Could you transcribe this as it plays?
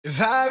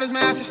vibe is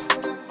massive,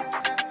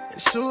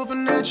 it's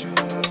supernatural.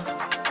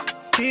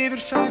 Keep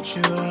it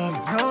factual, you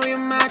know you're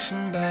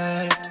maxing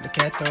back. Look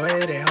at the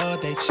way they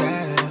hold they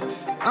chat.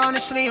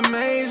 Honestly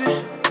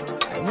amazing,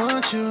 I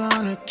want you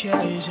on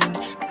occasion.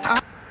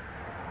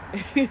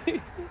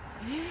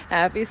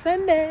 Happy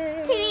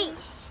Sunday.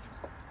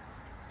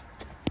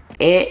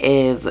 It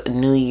is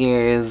New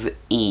Year's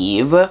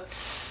Eve.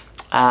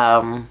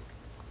 I'm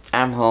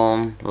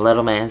home.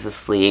 Little man's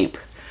asleep.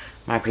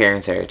 My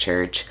parents are at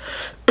church.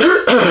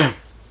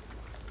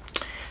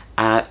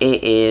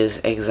 It is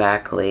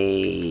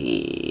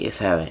exactly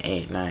 7,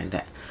 8, 9,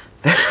 10.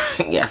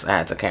 Yes, I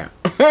had to count.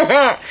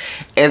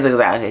 It's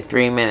exactly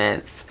 3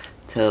 minutes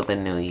till the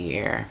new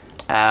year.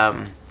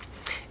 I'm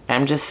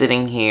just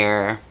sitting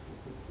here,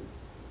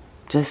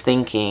 just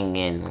thinking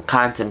and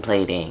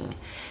contemplating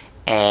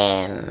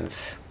and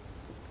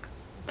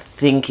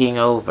thinking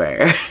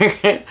over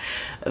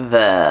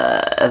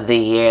the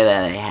year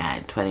that I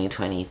had,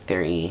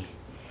 2023,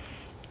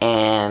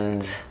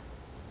 and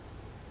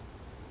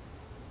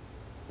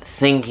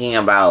thinking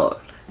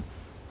about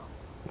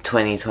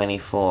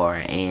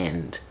 2024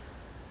 and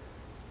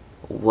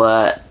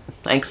what,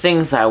 like,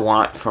 things I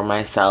want for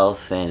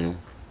myself, and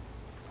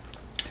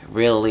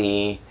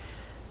really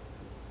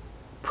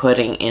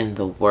putting in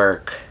the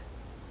work.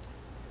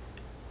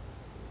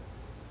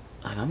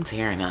 Like, I'm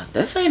tearing up.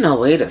 This ain't no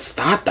way to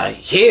start the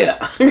year.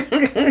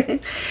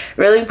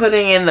 Really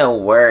putting in the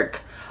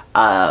work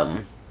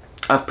of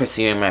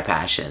pursuing my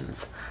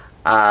passions.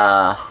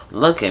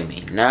 Look at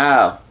me.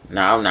 No.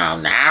 No.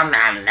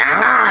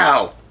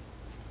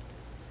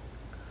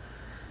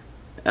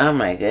 Oh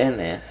my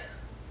goodness.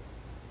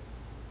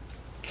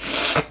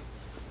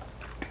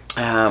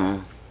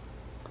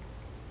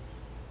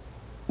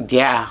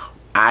 Yeah,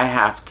 I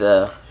have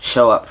to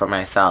show up for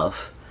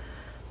myself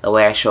the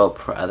way I show up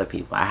for other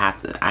people. I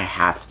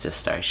have to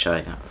start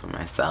showing up for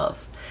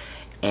myself.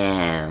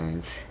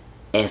 And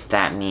if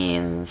that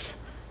means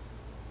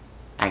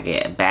I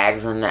get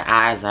bags in the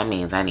eyes, that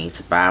means I need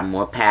to buy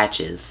more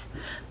patches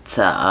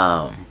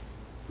to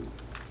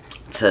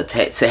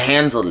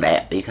handle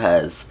that,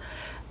 because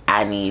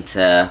I need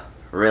to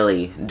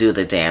really do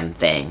the damn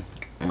thing.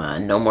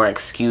 No more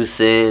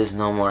excuses,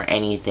 no more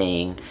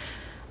anything.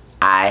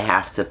 I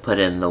have to put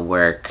in the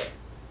work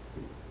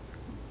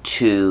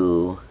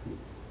to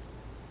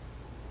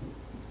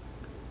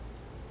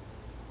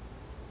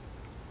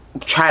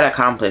try to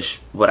accomplish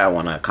what I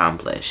want to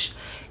accomplish.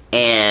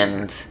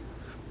 And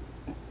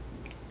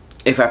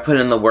if I put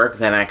in the work,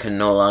 then I can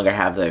no longer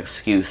have the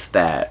excuse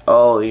that,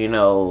 oh, you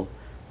know,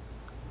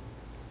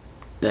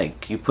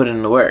 like, you put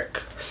in the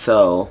work,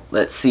 so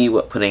let's see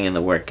what putting in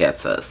the work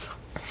gets us.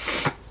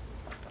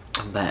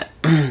 But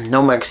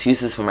no more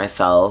excuses for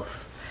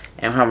myself.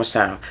 And how much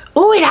time?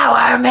 Ooh, we got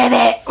 1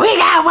 minute. We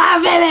got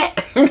 1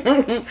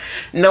 minute.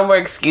 No more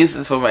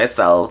excuses for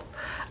myself.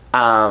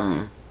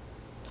 I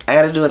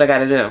gotta do what I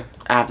gotta do.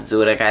 I have to do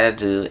what I gotta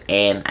do,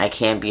 and I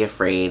can't be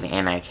afraid,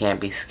 and I can't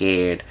be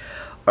scared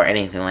or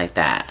anything like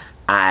that.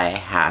 I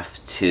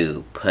have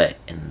to put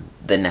in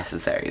the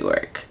necessary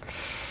work.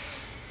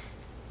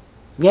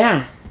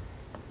 Yeah.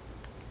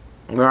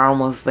 We're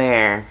almost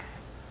there.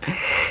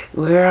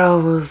 We're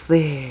almost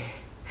there.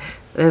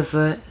 That's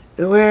what.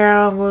 We're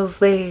almost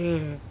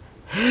there.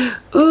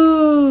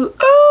 Ooh,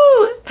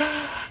 ooh.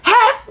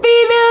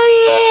 Happy New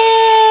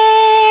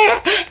Year!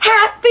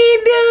 Happy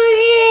New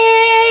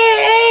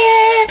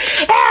Year!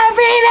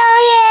 Happy New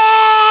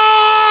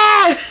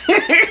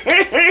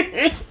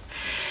Year!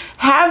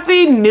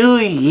 Happy New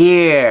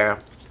Year!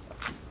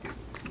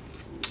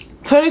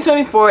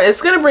 2024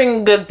 is going to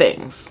bring good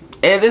things.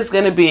 It is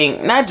going to be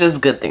not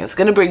just good things. It's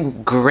going to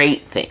bring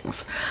great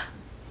things.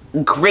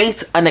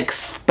 Great,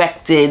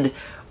 unexpected,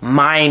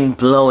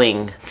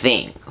 mind-blowing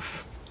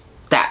things.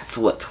 That's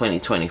what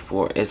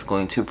 2024 is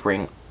going to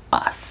bring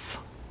us.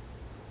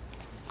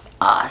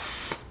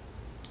 Us.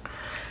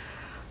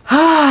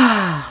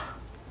 A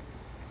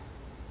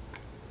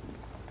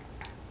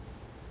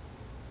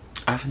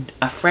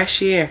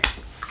fresh year.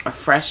 A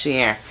fresh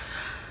year.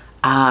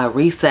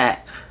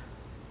 Reset.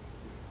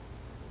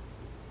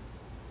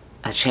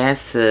 A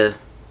chance to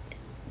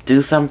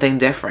do something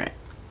different.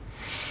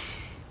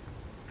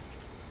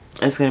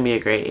 It's going to be a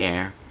great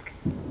year.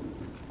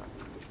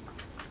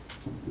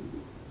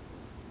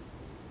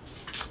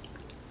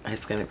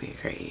 It's going to be a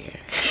great year.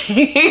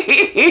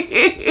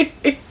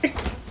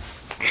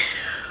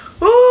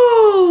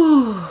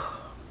 Ooh.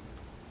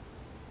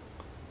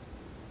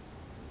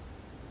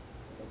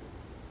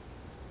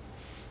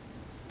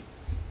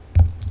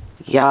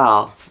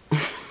 Y'all.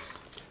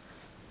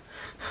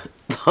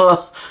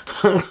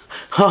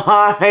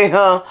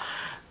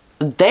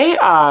 They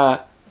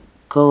are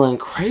going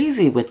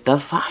crazy with the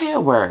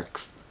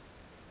fireworks.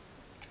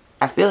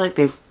 I feel like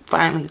they've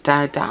finally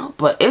died down,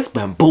 but it's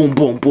been boom,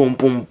 boom, boom,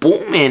 boom,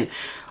 booming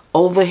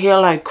over here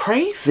like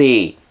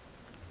crazy.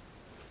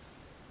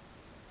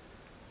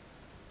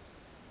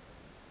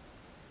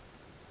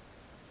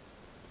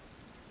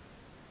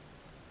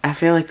 I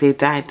feel like they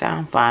died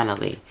down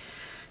finally.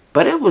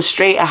 But it was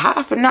straight a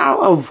half an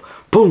hour of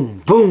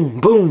boom, boom,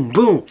 boom,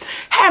 boom.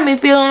 Had me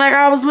feeling like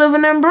I was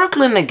living in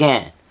Brooklyn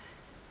again.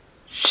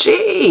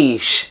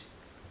 Sheesh.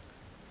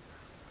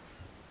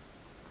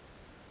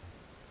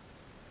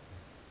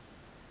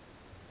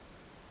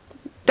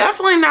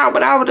 Definitely not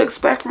what I would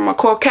expect from a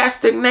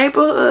Caucasian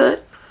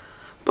neighborhood.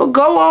 But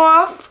go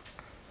off.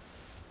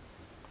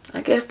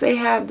 I guess they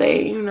have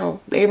their, you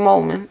know, their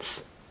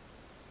moments.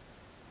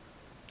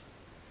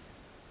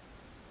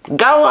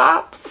 Go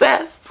off,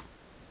 sis.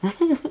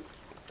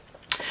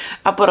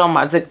 I put on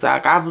my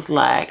TikTok, I was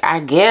like, I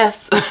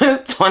guess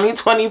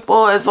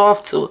 2024 is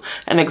off to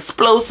an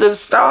explosive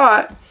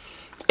start.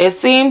 It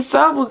seems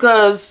so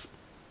because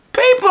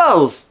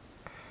peoples.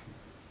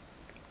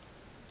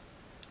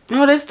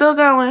 No, they're still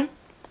going.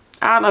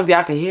 I don't know if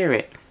y'all can hear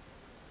it.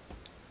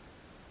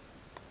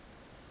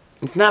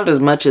 It's not as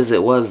much as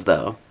it was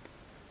though.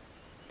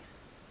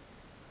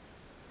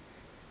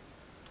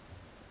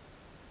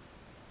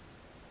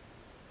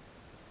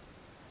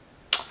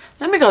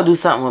 Let me go do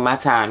something with my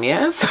time,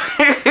 yes?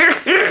 Let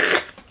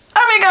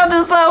me go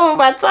do something with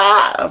my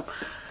time.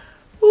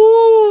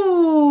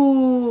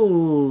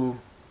 Ooh.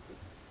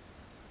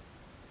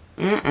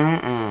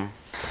 Mm-mm-mm.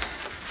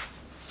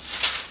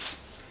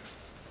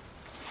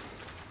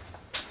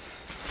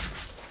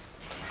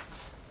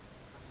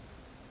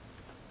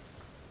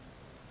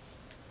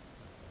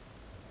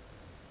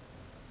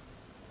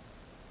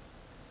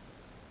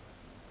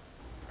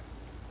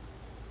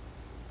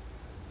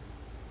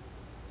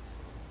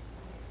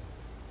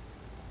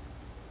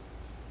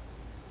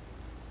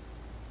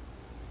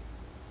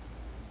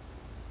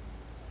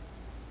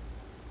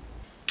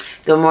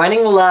 Good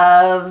morning,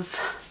 loves.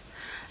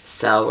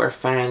 So we're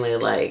finally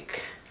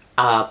like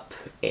up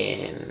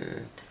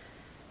and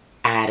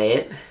at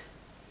it.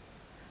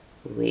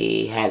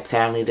 We had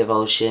family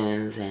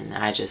devotions and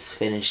I just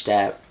finished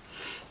up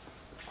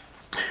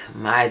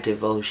my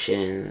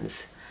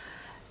devotions.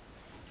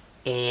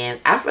 And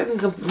I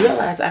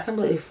realized I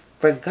completely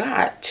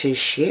forgot to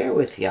share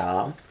with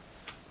y'all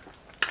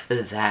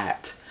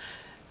that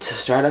to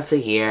start off the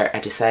year, I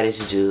decided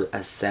to do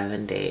a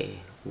 7-day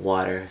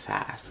water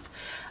fast.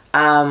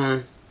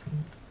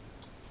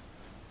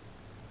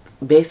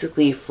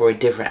 Basically for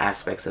different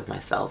aspects of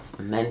myself.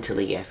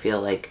 Mentally, I feel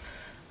like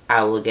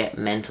I will get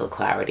mental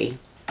clarity.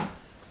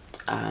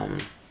 Can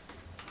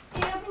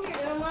you open your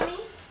door, Mommy?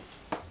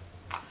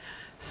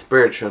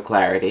 Spiritual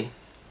clarity.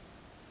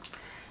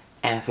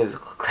 And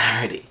physical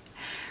clarity.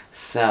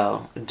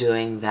 So,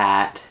 doing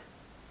that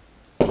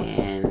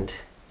and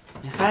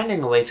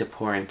finding a way to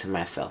pour into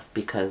myself,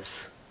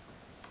 because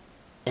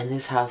in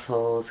this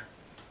household,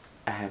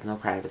 I have no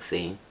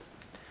privacy.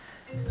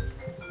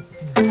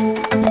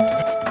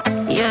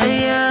 Yeah,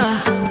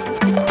 yeah.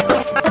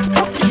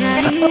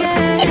 Yeah,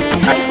 yeah.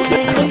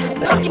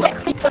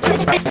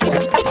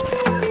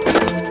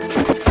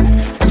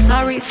 I'm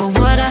sorry for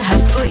what I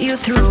have put you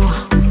through.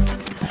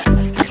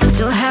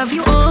 Still have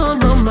you on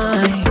my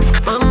mind,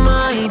 my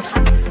mind.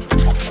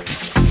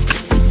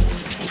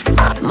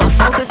 My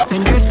focus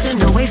been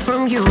drifting away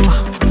from you.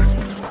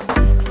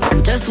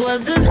 Just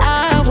wasn't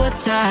our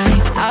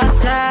time, our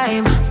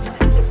time.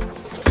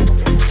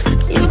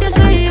 You can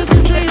say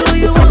who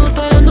you want,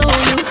 but I know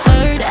you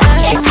hurt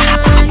at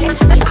night.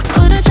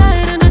 But I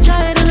tried and I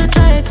tried and I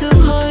tried to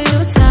hold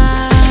you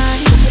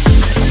tight.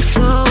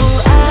 So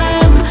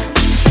I'm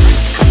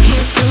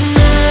here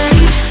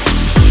tonight,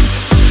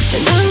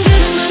 and I'm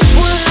giving us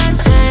one last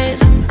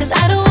chance, 'cause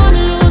I don't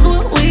wanna lose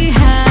what we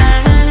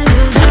had.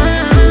 'Cause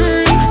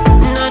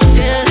I'm not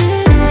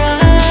feeling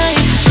right,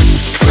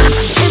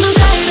 and I'm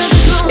tired of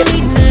this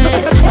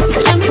loneliness.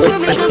 Let me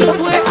prove it, 'cause I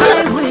swear I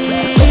will.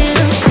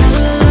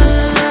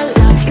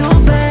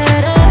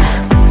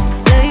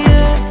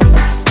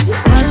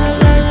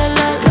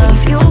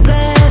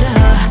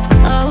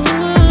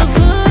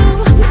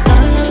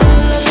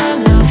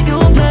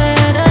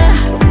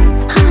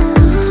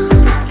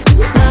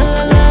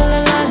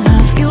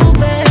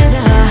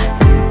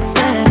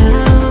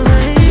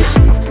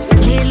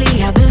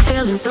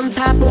 Some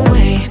type of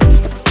way,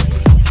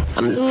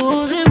 I'm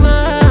losing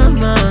my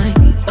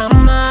mind, my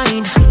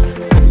mind.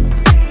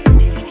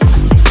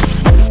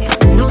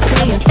 I know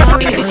saying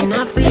sorry might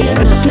not be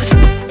enough.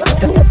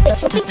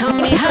 Just tell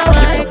me how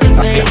I can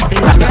make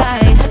things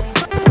right,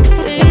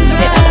 things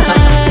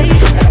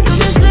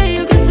right.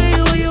 You can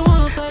say what you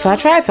want. So I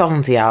tried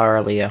talking to y'all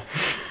earlier,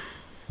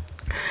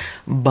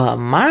 but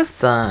my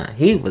son,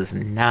 he was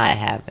not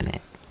having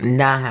it.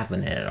 Not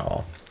having it at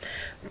all.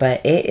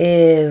 But it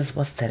is,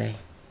 what's today?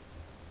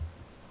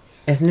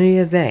 It's New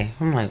Year's Day.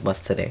 I'm like,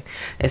 what's today?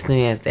 It's New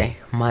Year's Day,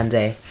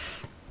 Monday.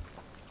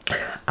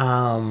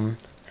 I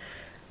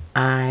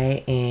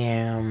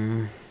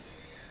am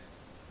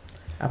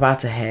about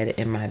to head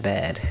in my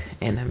bed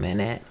in a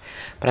minute,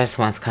 but I just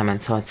want to come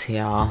and talk to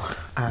y'all.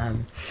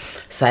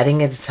 So I didn't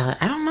get to tell,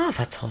 I don't know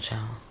if I told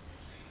y'all.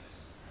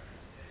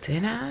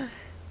 Did I?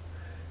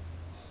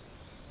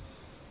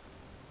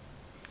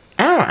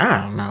 I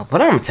don't know, but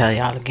I'm gonna tell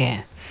y'all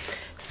again.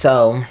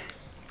 So,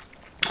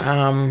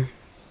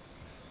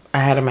 I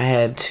had in my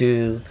head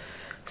to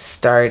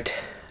start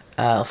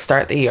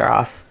start the year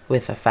off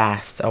with a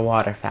fast, a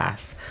water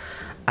fast.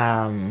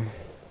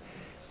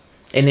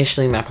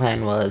 Initially my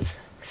plan was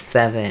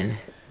 7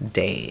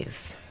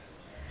 days,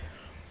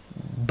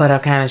 but I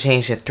kind of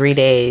changed it 3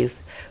 days,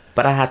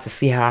 but I had to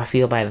see how I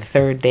feel by the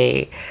 3rd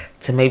day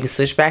to maybe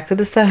switch back to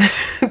the 7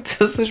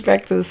 to switch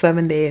back to the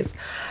 7 days.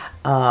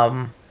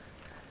 But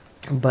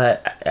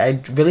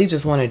I really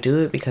just want to do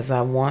it because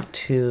I want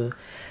to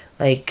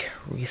like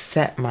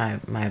reset my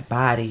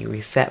body,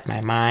 reset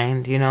my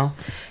mind, you know,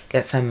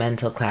 get some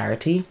mental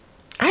clarity.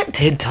 I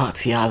did talk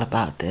to y'all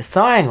about this,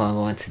 so I ain't gonna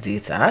go into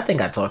detail. I think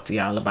I talked to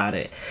y'all about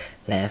it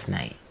last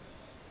night,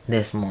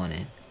 this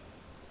morning.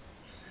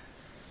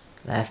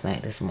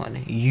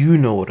 You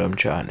know what I'm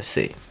trying to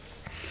say.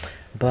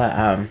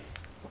 But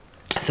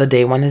so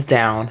day 1 is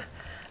down.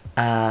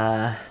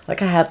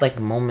 Like I had like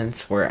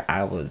moments where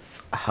I was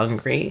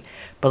hungry,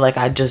 but like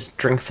I just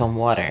drink some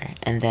water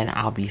and then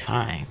I'll be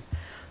fine.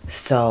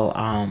 So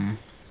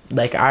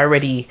like I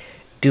already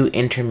do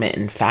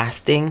intermittent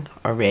fasting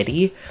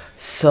already,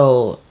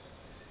 so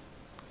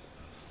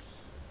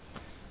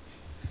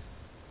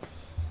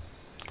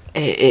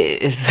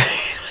it's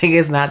like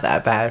it's not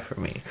that bad for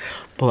me.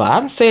 But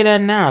I'm saying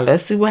that now.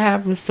 Let's see what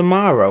happens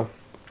tomorrow.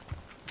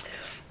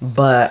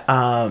 But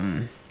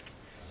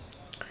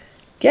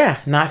yeah,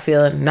 not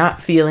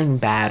feeling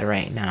bad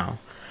right now.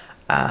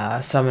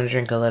 So I'm gonna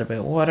drink a little bit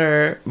of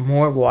water,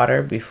 more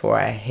water before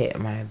I hit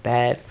my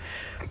bed.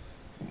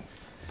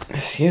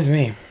 Excuse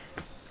me.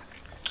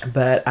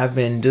 But I've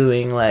been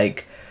doing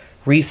like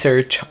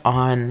research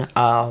on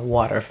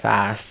water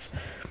fasts,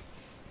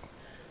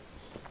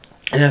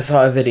 and I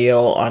saw a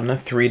video on the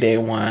 3-day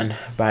one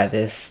by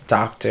this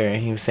doctor,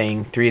 and he was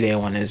saying 3-day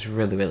one is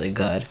really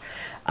good.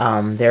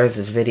 There's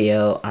this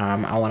video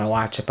I want to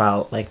watch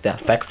about like the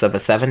effects of a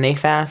 7-day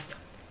fast,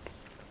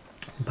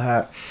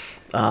 but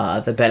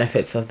the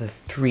benefits of the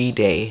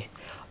 3-day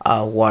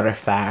water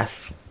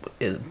fast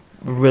is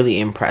really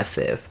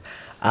impressive.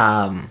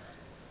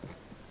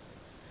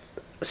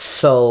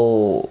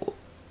 So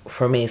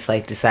for me, it's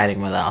like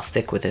deciding whether I'll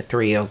stick with the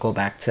 3 or go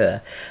back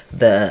to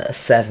the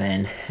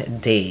 7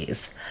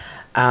 days.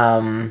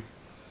 So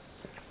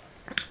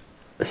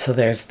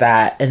there's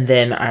that. And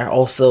then I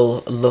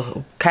also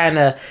look kind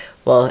of,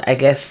 well, I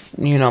guess,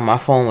 you know, my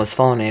phone was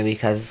phoning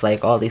because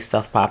like all these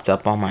stuff popped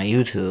up on my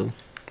YouTube.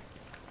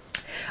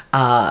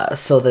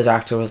 So the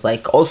doctor was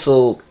like,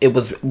 also it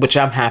was, which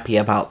I'm happy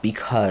about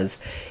because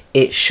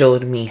it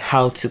showed me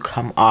how to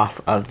come off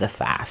of the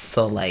fast.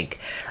 So like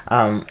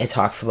it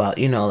talks about,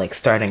 you know, like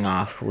starting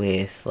off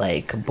with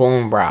like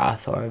bone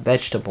broth or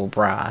vegetable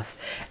broth,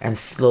 and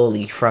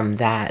slowly from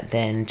that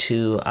then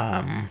to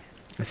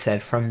it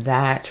said from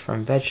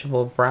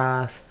vegetable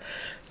broth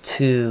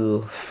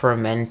to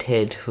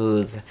fermented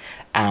foods.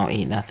 I don't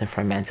eat nothing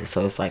fermented,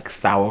 so it's like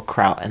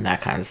sauerkraut and that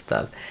kind of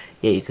stuff.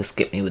 Yeah, you can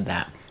skip me with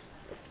that.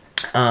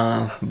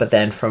 But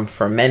then from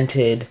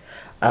fermented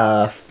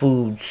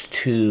foods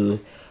to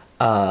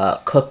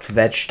cooked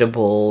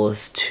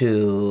vegetables,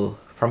 to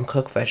from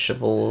cooked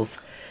vegetables,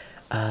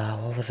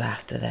 what was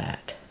after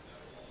that?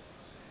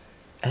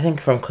 I think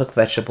from cooked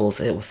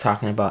vegetables it was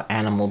talking about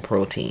animal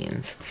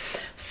proteins.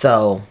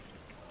 So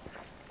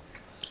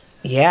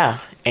yeah,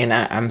 and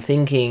I'm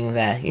thinking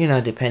that, you know,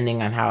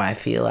 depending on how I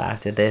feel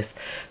after this,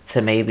 to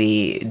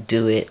maybe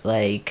do it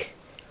like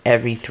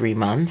every 3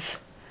 months.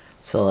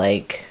 So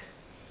like,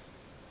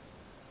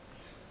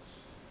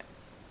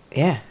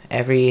 yeah,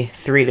 every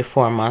 3 to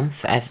 4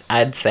 months,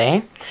 I'd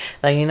say,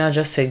 like, you know,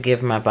 just to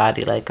give my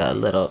body like a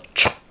little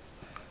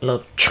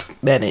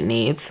that it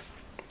needs.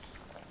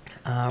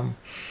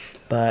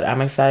 But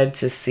I'm excited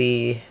to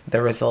see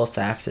the results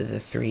after the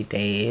 3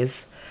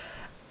 days.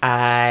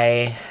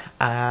 I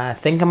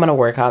think I'm gonna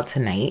work out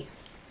tonight.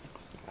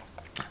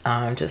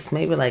 Just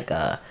maybe like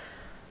a,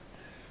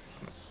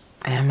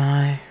 am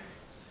I,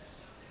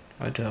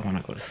 or do I want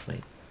to go to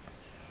sleep?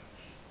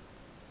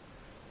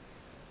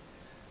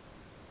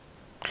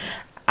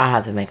 I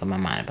have to make up my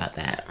mind about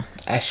that.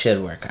 I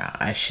should work out.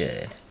 I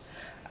should.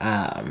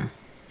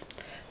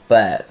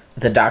 But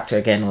the doctor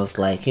again was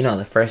like, you know,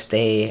 the first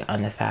day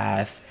on the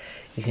fast,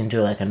 you can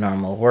do like a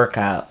normal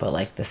workout, but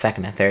like the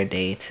 2nd and 3rd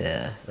day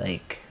to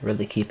like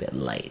really keep it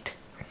light.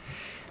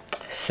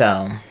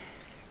 So,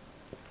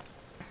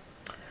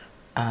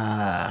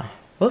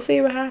 we'll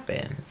see what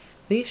happens.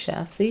 We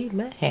shall see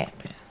what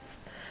happens.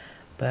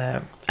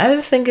 But I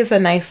just think it's a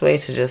nice way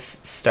to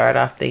just start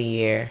off the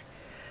year,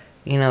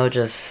 you know,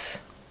 just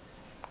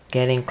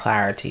getting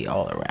clarity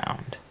all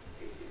around.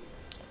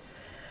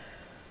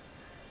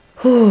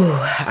 Whew.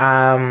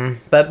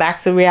 But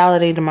back to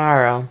reality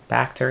tomorrow.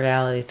 Back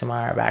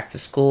to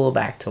school,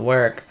 back to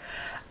work.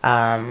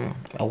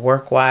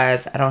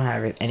 Work-wise, I don't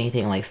have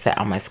anything like set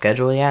on my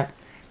schedule yet.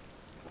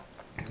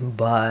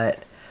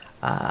 But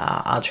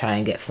I'll try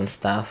and get some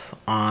stuff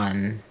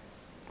on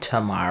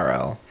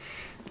tomorrow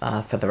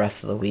for the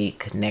rest of the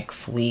week.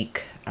 Next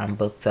week, I'm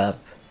booked up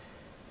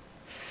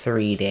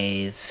 3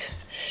 days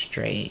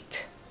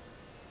straight.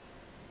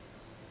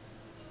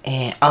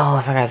 And oh,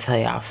 I forgot to tell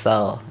y'all.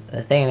 So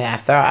the thing that I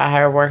thought I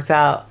had worked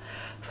out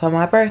for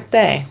my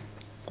birthday.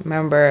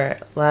 Remember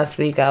last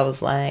week I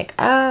was like,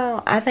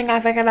 oh, I think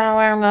I figured out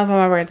where I'm going for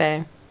my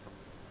birthday.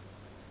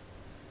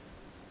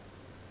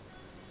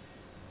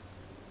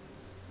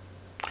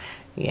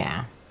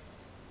 Yeah.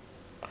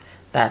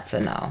 That's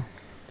a no.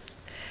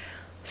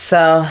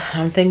 So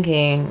I'm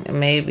thinking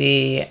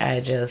maybe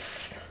I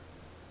just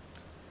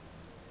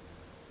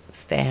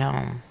stay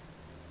home.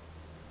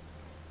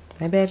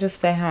 Maybe I just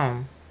stay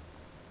home.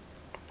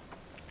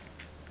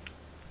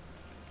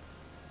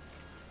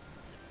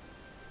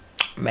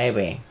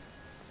 Maybe.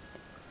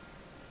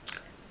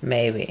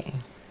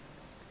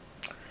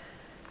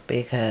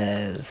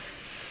 Because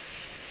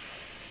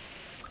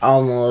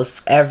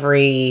almost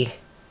every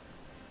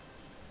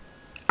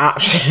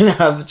option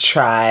I've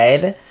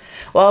tried.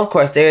 Well, of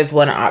course, there is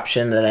one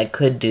option that I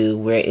could do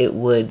where it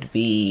would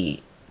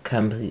be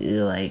completely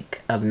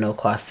like of no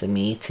cost to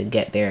me to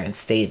get there and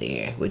stay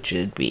there, which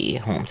would be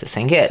home to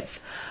send kids.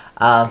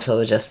 So it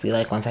would just be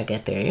like once I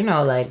get there, you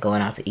know, like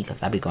going out to eat,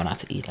 because I'll be going out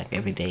to eat like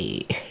every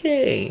day.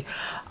 Hey.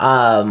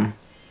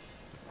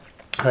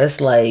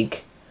 It's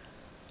like,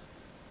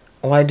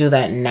 why do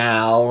that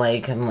now?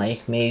 Like, and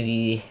like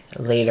maybe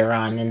later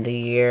on in the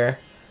year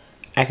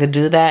I could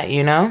do that,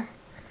 you know?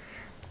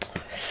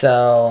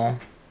 So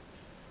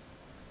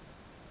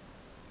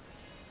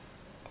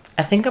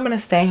I think I'm gonna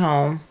stay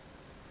home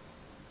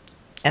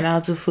and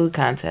I'll do food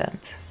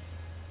content.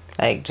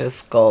 Like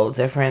just go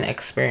different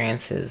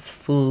experiences,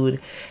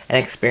 food and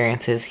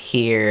experiences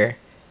here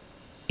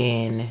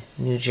in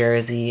New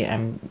Jersey.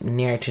 I'm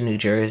near to New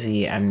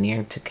Jersey. I'm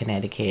near to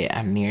Connecticut.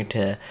 I'm near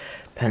to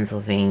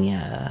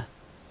Pennsylvania,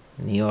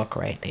 New York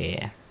right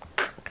there.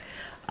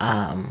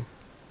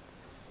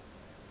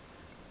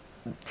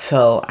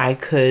 So I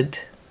could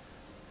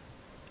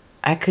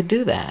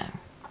do that.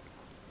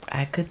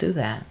 I could do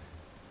that.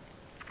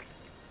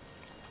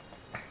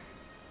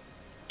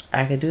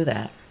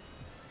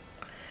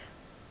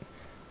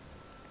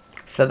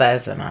 So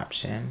that is an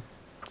option.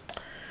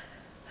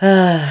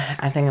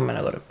 I think I'm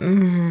gonna go to,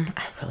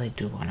 I really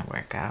do want to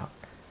work out.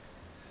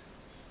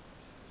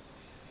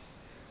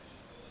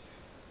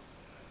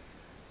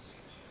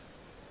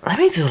 Let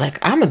me do like,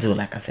 I'm gonna do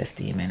like a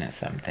 15-minute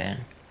something.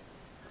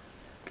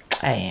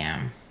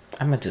 I'm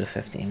gonna do a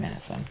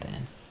 15-minute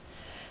something.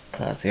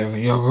 Cause your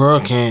girl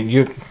can't,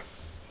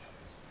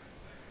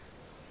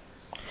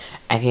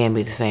 I can't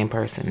be the same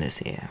person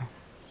this year.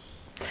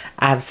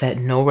 I've set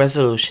no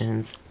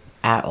resolutions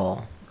at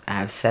all.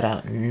 I've set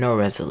out no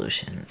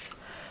resolutions.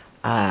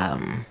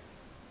 Yeah,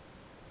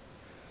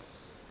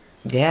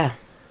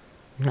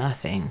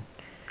 nothing.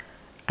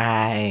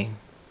 I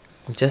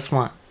just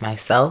want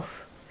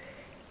myself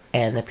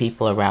and the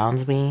people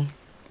around me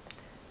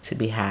to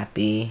be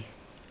happy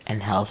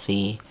and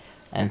healthy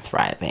and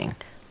thriving.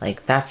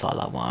 Like, that's all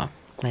I want.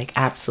 Like,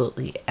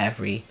 absolutely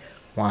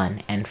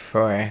everyone. And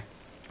for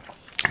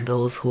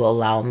those who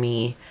allow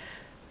me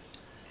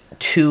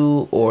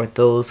to, or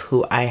those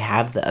who I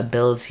have the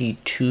ability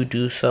to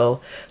do so,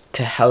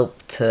 to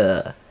help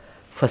to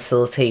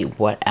facilitate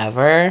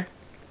whatever,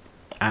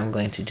 I'm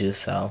going to do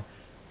so.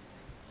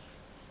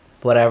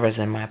 Whatever's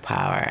in my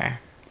power.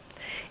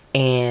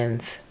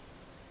 And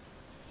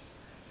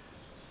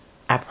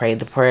I prayed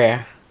the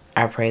prayer.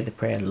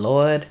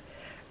 Lord,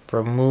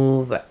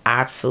 remove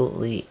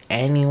absolutely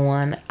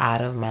anyone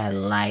out of my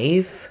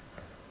life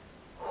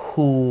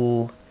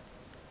who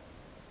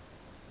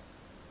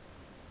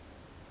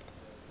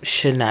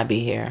should not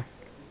be here.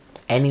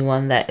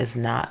 Anyone that is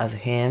not of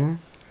him,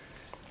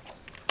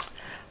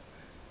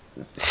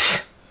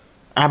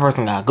 that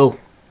person gotta go.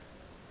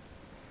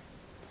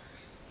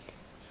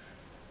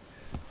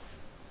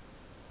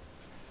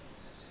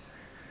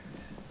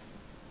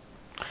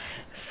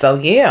 So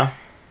yeah,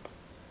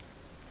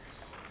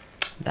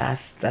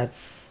 that's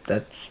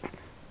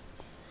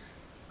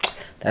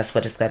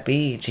what it's gotta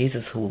be.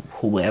 Jesus,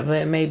 whoever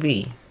it may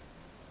be,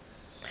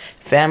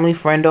 family,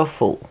 friend, or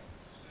foe,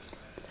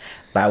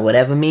 by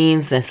whatever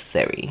means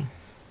necessary.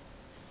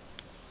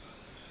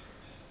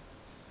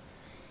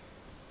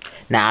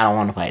 Now, I don't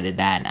want nobody to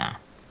die now.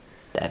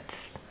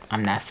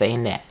 I'm not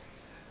saying that.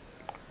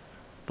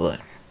 But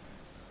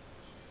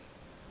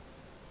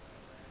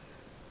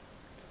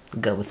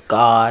go with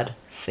God,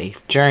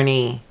 safe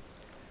journey.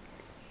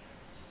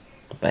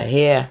 But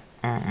here,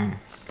 alright,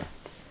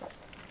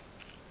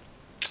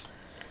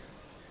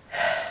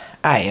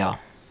 y'all.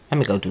 Let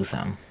me go do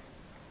something.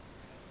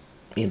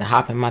 Either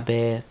hop in my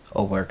bed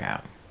or work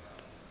out.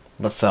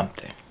 But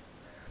something.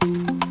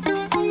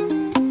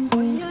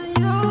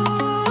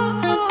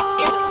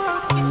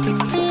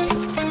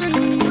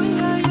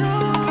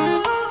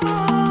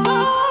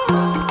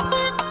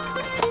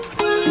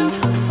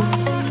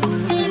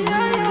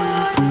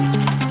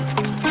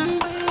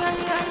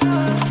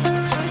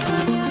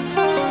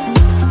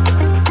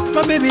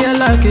 My baby, I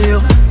like you.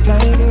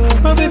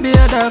 My baby,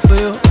 I die for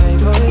you.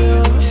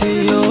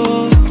 See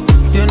you,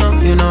 you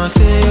know, I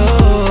see you.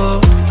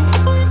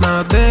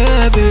 My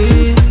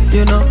baby,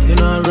 you know,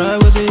 I ride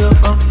with you.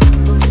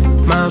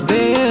 My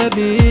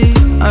baby,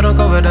 I don't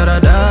cover that, I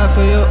die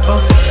for you.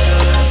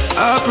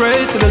 I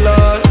pray to the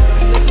Lord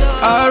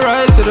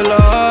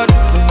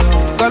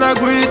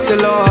the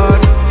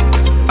Lord.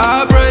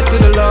 I pray to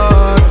the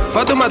Lord.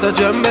 Fatumata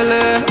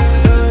Jambele.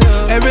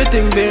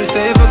 Everything being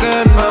safe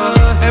again,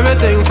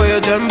 everything for your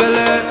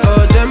Jambele.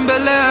 Oh,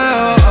 Jambele,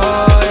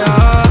 oh,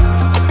 yeah.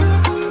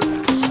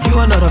 You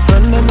are not a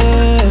friend of me,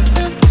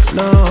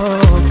 no.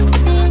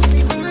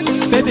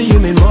 Baby, you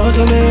mean more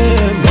to me,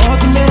 more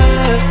to me.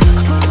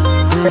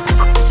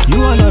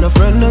 You are not a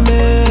friend of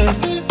me,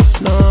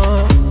 no.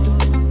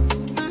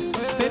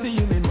 Baby,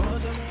 you mean more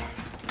to me.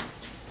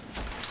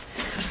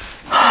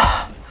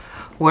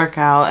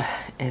 Workout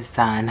is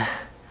done.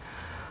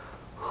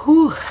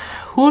 Whew.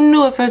 Who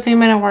knew a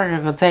 15-minute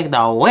workout could take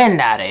the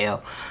wind out of you?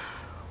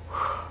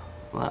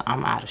 Well,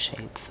 I'm out of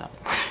shape, so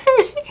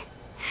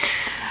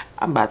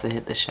I'm about to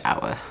hit the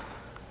shower.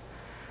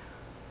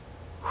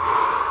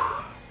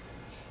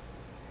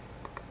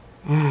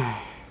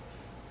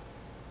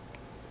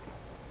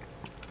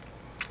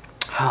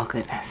 Oh,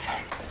 goodness.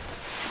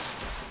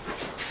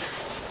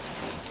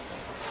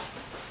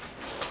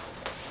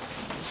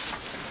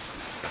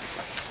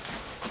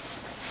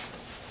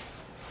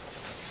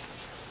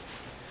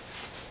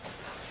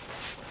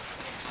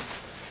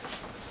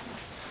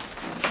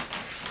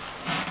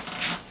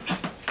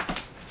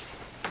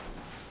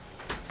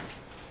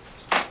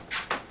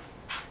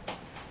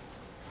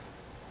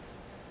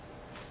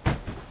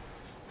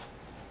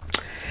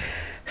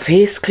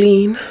 Face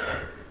clean,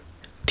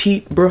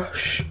 teeth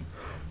brush,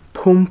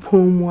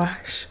 pum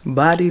wash,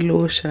 body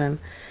lotion,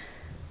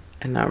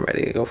 and I'm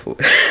ready to go for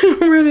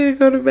I'm ready to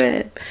go to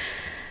bed.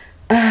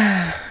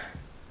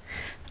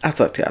 I'll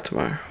talk to y'all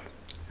tomorrow.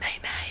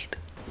 Night night.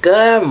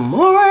 Good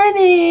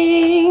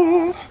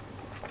morning.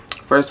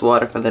 First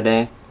water for the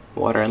day.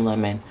 Water and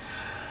lemon.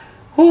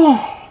 Whew.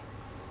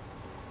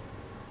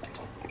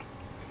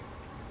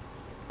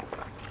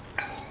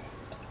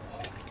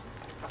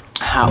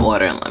 Hot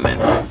water and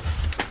lemon.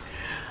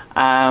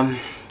 I'm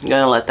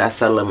gonna let that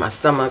settle in my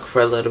stomach for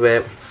a little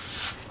bit.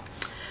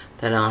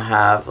 Then I'll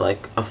have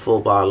like a full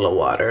bottle of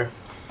water.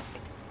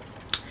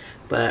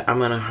 But I'm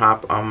gonna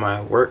hop on my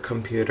work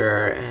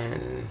computer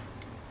and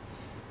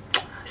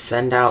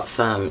send out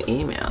some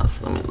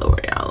emails. Let me lower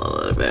y'all a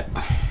little bit.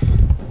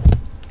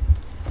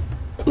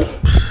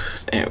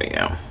 There we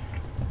go.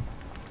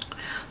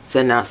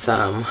 Send out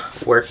some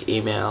work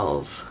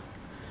emails.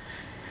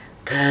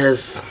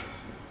 'Cause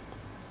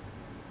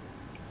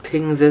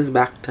things is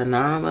back to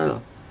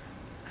normal.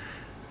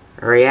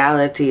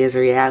 Reality is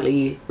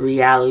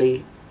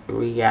realitying.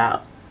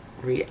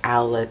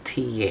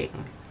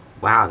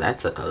 Wow, that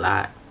took a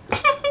lot.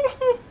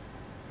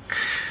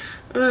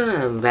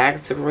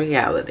 Back to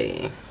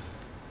reality.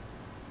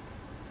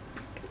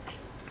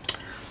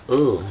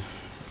 Ooh,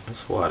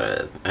 this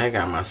water, I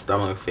got my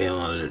stomach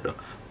feeling a little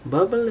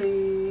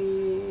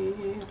bubbly.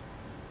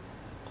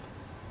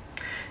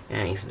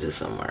 I need to do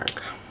some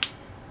work.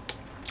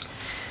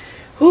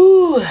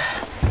 Whew,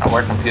 my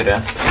work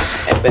computer.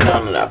 I've been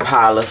on a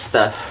pile of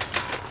stuff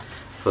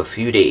for a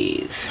few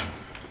days.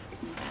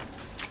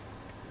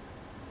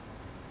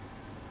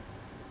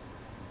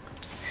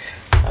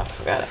 I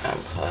forgot to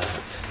unplug.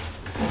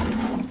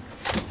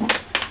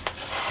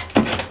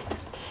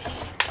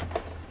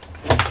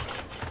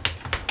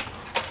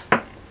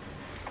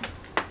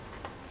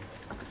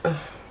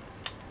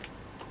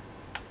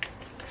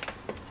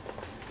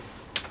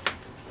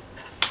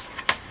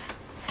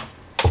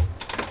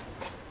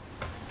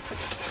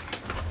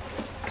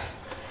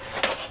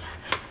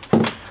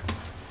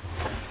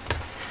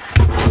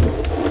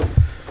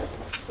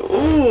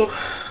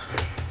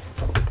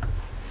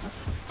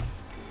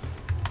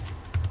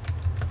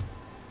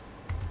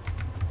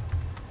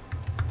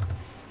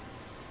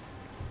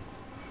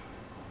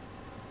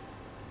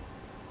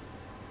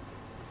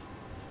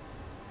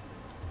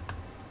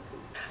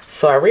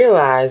 So I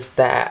realized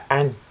that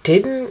I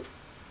didn't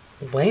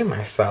weigh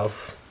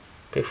myself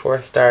before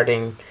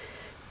starting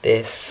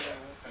this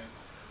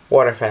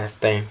water fast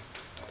thing.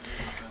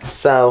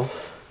 So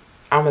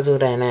I'm gonna do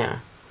that now.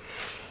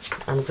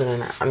 I'm doing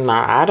that. No,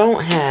 I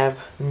don't have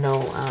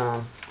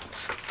no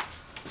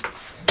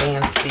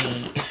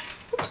fancy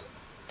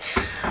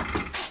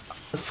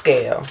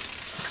scale.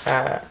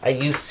 I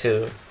used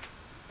to,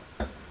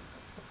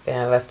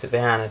 and I left it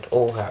behind at the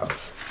old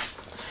house.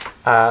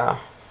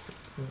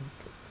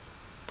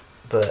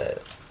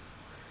 But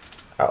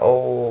an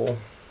old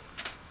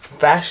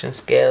fashion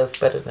scale is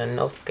better than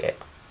no scale.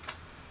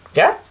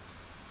 Yeah?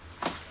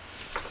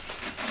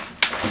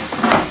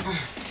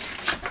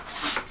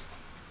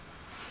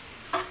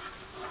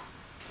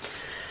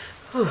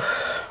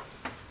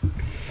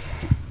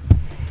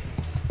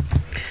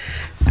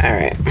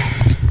 Alright.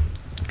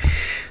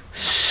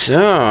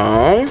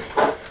 So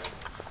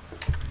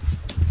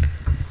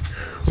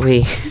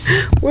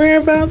we're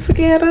about to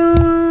get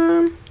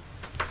on.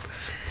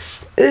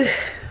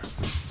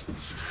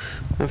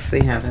 Let's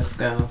see how this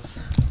goes.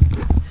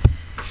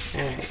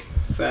 Alright,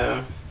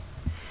 so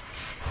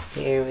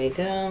here we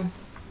go.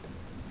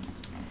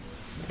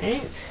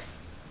 Alright.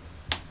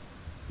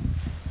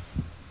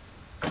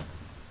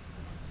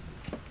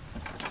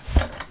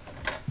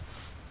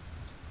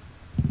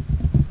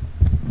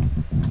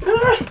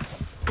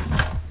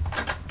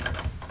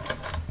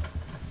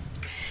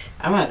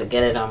 I'm gonna have to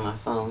get it on my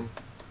phone.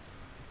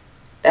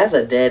 That's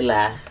a dead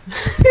lie.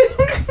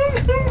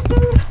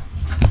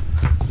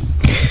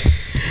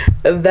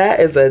 That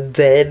is a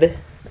dead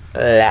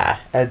lie.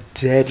 A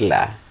dead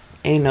lie.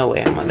 Ain't no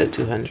way I'm under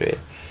 200.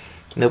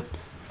 Nope.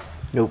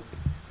 Nope.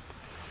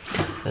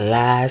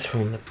 Lies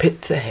from the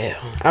pits of hell.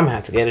 I'm gonna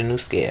have to get a new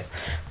scale.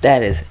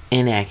 That is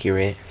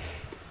inaccurate.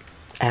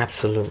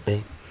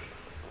 Absolutely.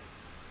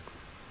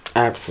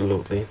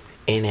 Absolutely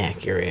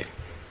inaccurate.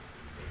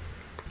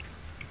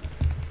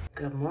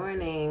 Good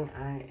morning.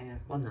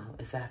 Well, no,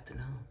 it's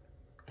afternoon.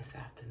 It's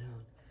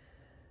afternoon.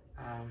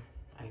 I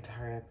need to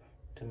hurry up,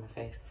 do my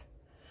face,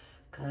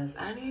 because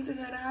I need to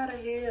get out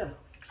of here.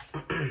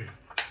 I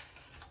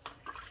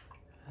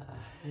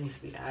need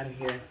to be out of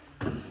here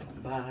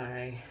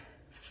by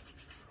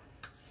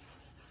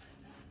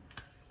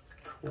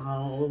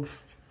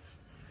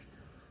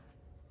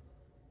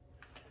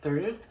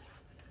 12:30.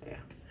 Yeah,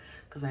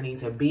 because I need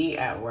to be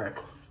at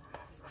work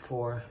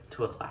for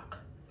 2 o'clock.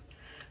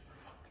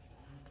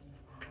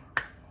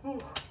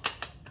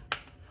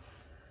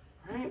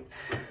 Right.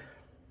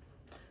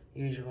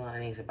 Usual, I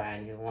need to buy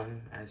a new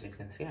one. As you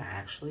can see, I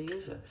actually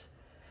use this.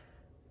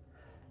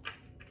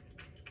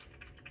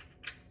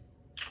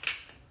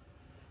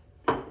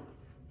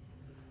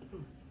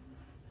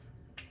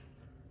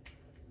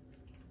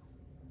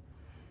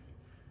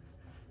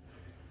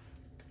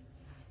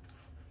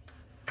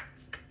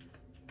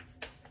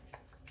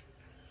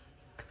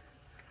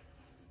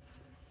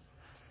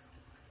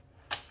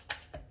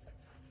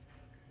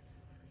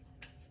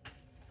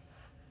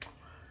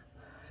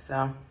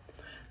 So,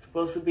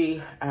 supposed to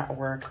be at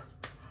work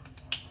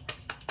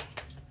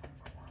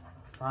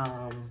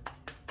from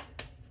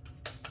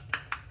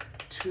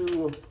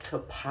 2 to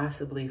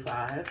possibly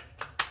 5.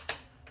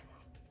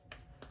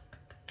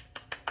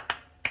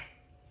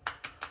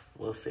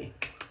 We'll see.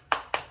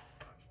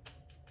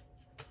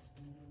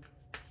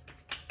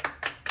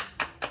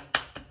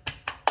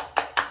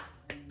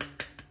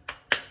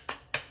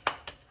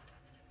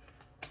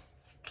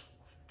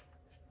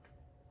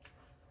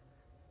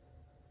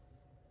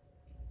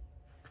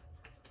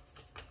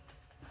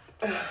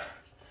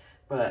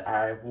 But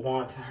I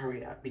want to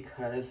hurry up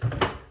because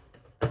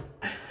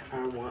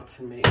I want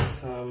to make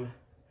some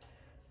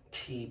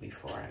tea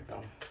before I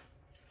go.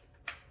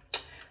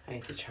 I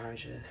need to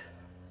charge this.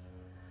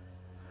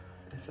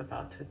 It's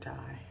about to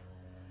die.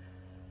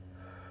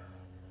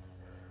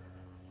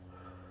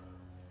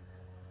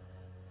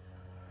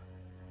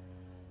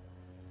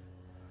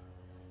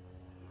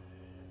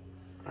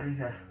 Right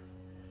here.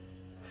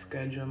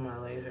 Schedule my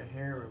laser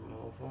hair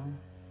removal.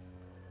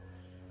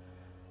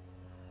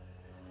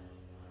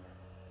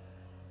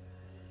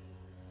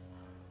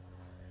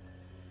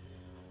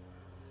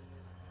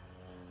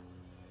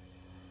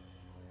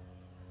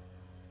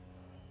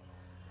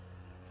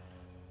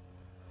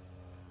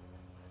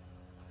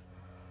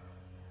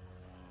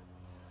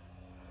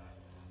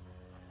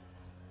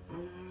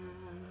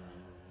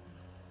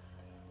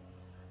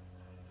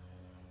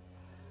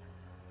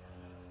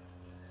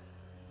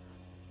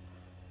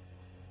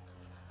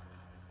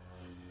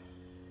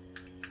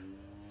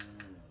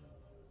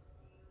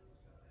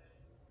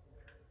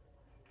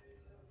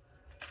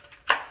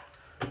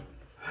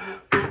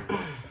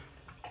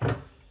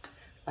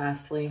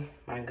 Lastly,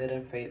 my Good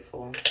and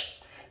Faithful.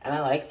 And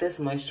I like this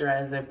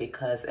moisturizer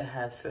because it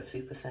has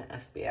 50%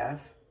 SPF.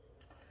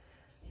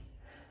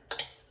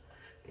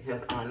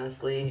 Because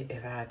honestly,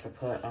 if I had to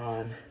put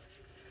on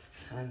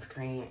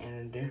sunscreen in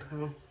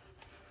addition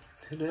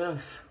to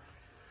this,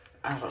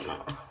 I don't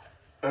know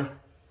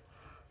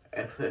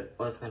if it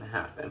was gonna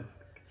happen.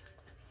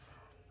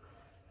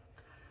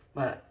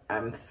 But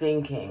I'm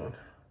thinking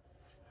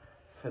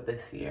for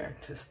this year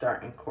to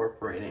start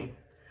incorporating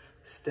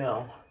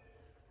still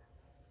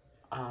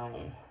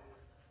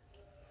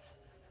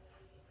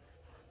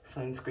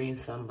sunscreen,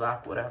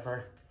 sunblock,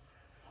 whatever,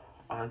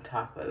 on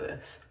top of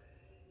this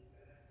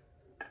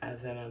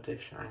as an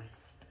addition.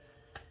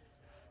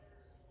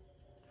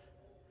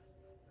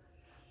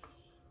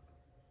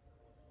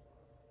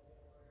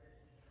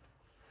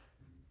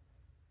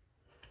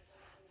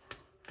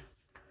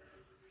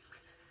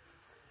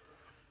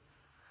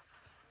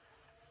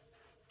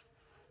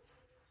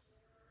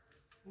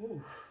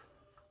 Ooh.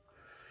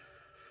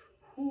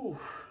 Ooh.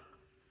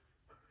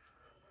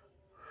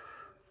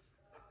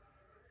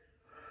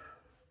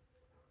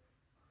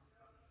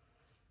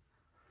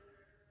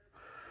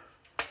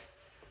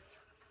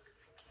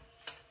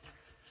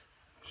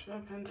 Should I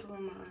pencil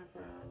in my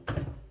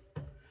eyebrows?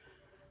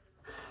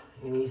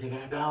 You need to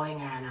get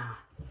going, Anna.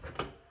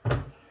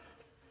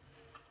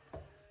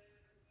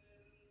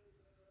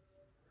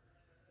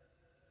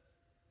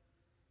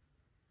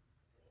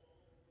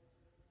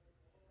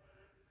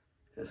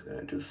 Just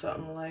gonna do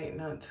something light,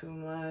 not too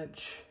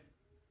much.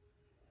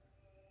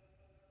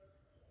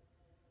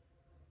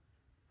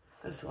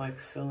 Just like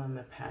fill in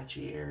the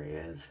patchy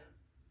areas.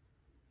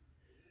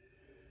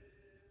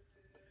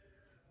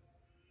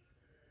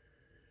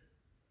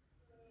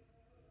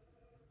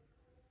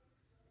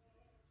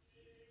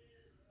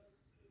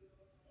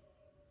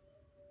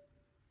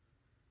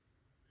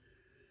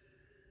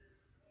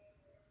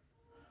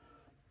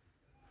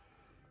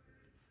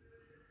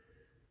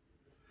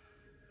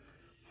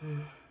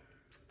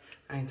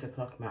 I need to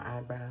pluck my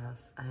eyebrows.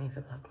 I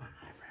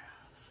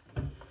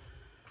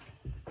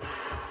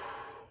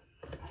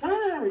find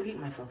that I repeat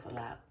myself a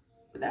lot.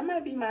 That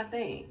might be my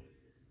thing.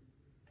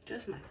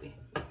 Just might be.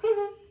 All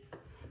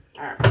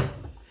right.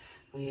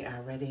 We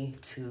are ready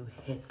to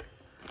hit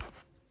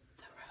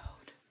the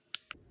road.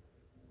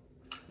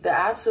 The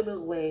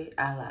absolute way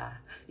I lie.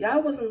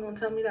 Y'all wasn't gonna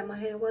tell me that my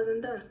hair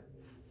wasn't done.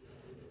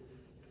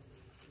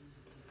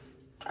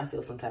 I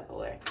feel some type of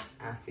way.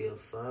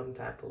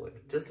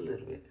 Just a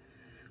little bit.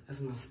 That's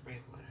my spray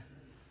water.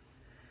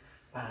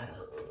 But,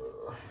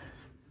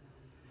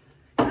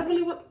 I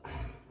really would.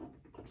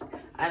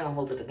 I ain't gonna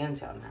hold it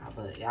against y'all now,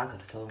 but y'all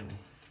could have told me.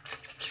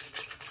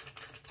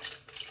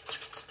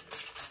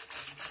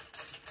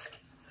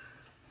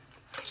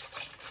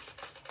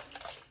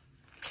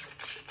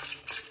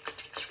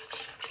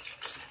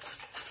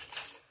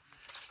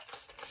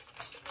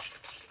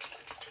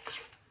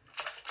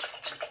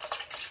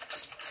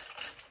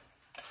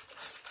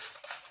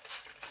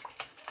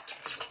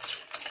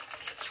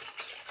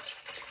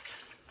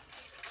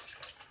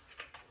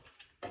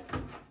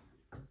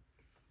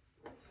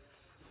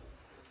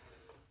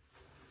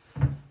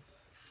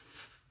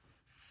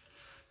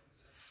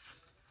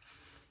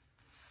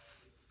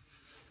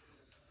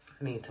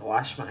 I need to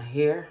wash my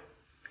hair.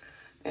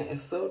 And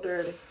it's so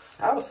dirty.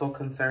 I was so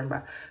concerned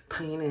about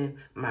cleaning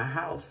my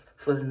house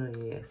for the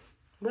New Year's.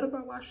 What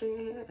about washing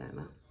your hair,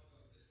 Anna?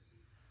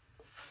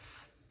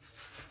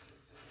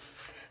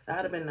 That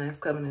would have been nice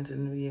coming into the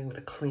New Year with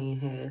a clean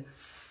head.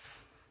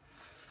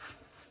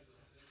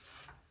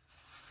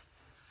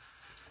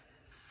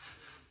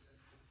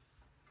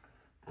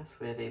 I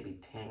swear they be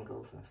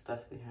tangles and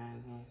stuff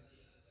behind here.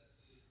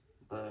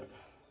 But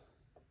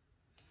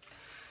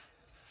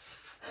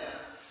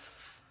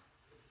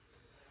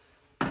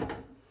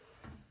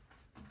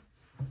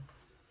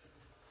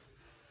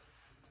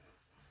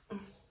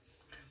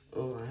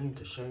oh, I need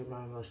to shave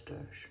my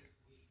mustache.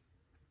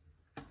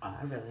 Oh,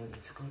 I really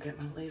need to go get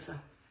my laser.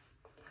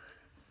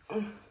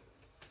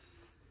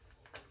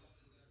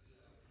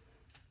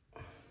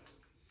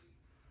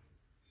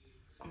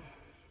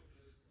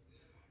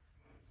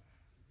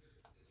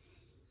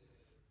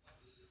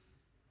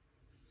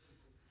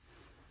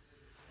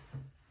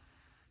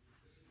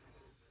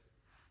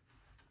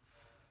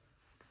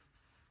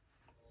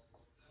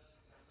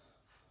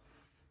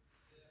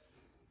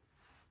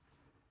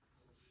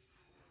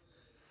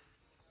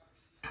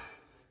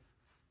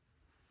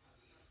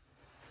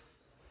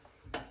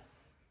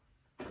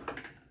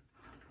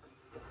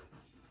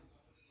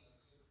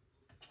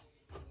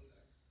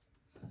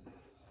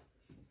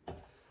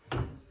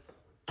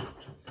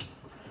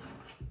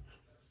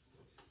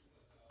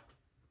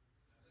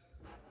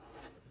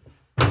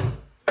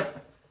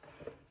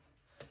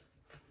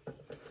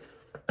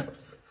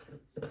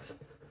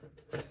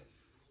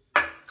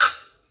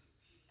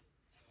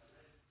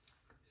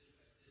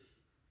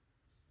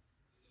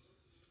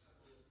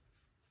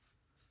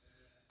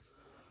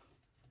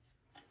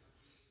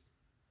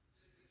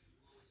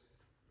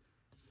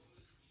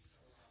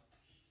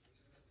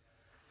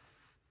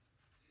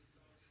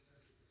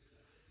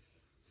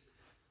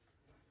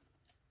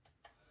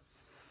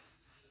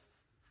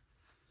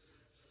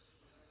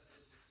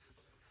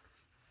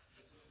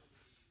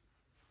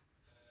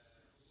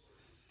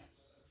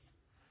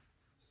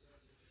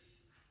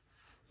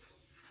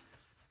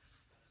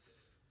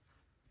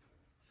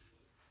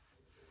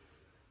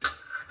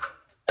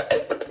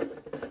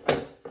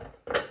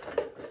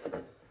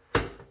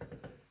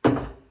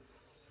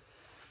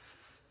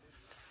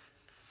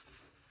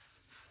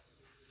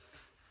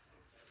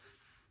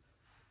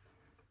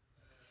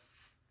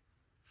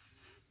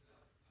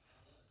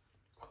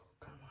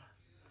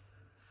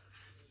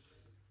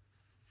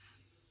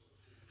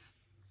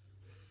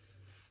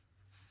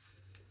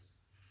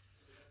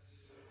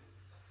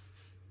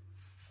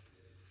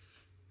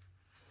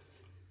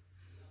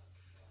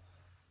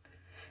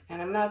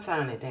 And I'm not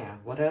tying it down.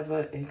 Whatever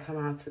it come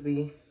out to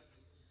be,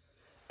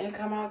 it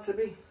come out to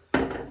be.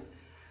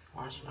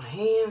 Wash my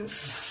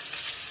hands.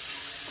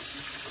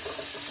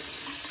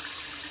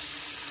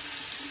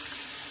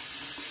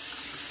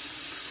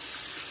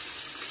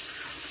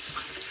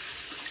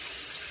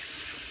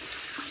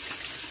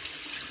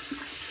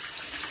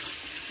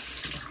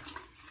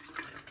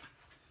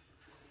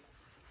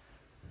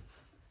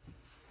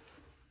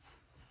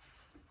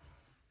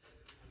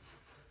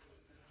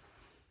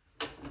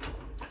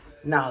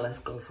 Now let's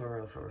go for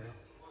real, for real.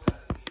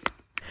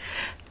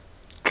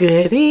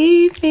 Good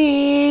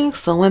evening.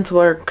 So went to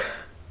work.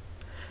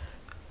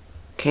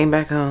 Came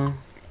back home.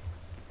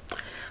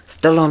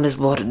 Still on this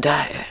water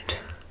diet.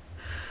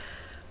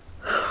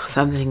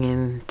 Something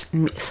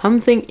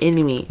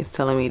in me is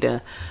telling me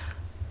to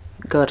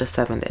go to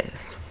 7 days.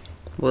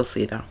 We'll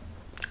see though.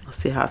 I'll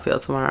see how I feel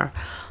tomorrow.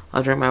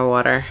 I'll drink my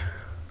water.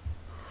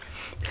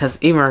 Because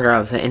even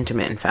regardless, it's an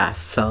intermittent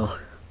fast, so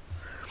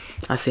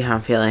I'll see how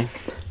I'm feeling.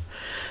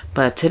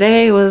 But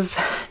today was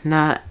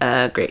not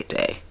a great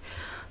day.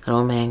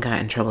 Little man got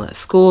in trouble at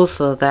school,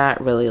 so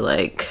that really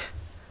like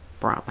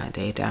brought my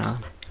day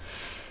down.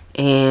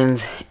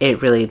 and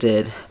it really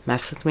did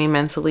mess with me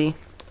mentally.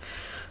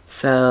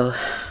 So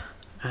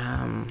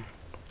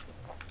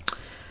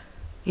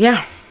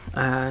yeah,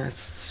 it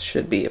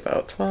should be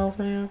about 12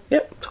 now.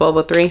 Yep,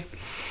 12:03.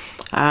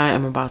 I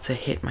am about to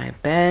hit my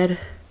bed.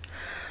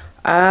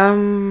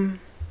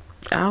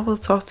 I will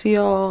talk to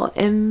y'all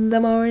in the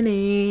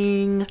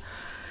morning.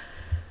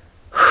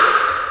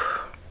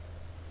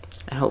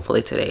 And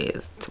hopefully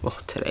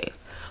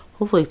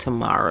hopefully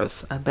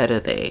tomorrow's a better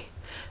day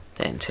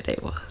than today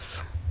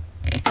was.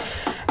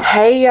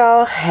 Hey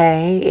y'all,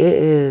 hey, it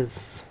is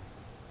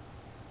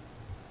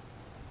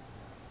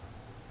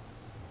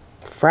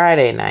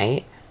Friday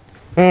night.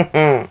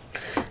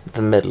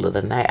 The middle of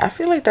the night. I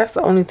feel like that's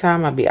the only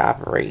time I be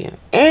operating.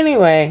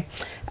 Anyway,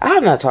 I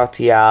have not talked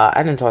to y'all.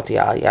 I didn't talk to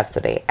y'all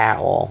yesterday at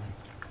all.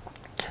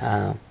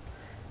 I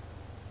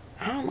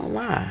don't know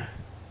why.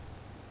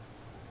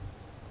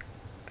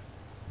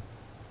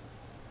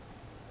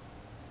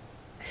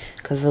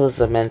 Because it was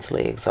a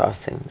mentally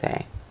exhausting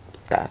day.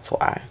 That's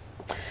why.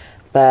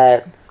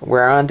 But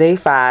we're on day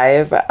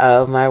 5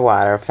 of my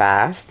water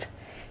fast.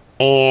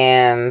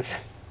 And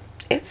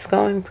it's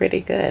going pretty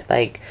good.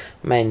 Like,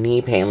 my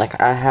knee pain. Like,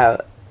 I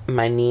have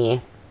my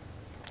knee.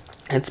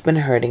 It's been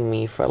hurting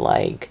me for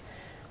like,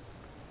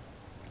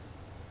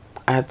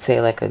 I'd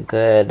say like a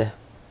good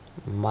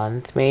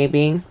month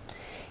maybe.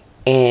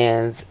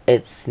 And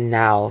it's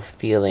now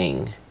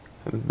feeling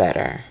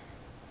better.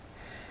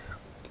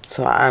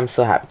 So I'm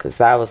so happy,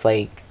 because I was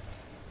like,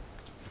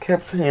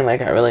 kept saying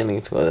like, I really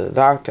need to go to the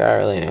doctor. I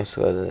really need to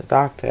go to the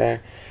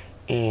doctor.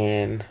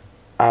 And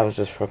I was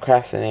just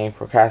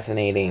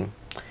procrastinating.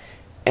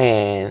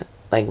 And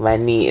like, my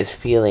knee is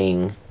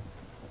feeling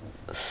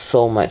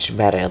so much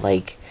better.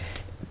 Like,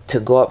 to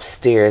go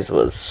upstairs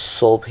was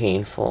so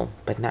painful.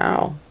 But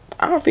now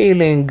I'm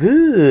feeling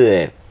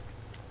good.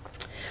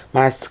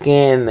 My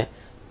skin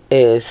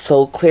is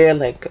so clear.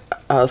 Like,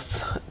 I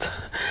was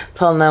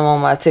telling them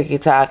on my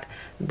TikTok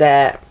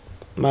that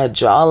my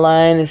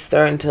jawline is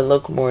starting to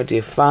look more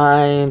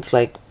defined.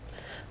 Like,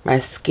 my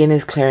skin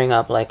is clearing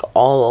up like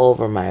all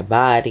over my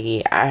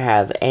body. I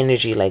have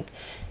energy. Like,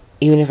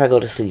 even if I go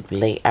to sleep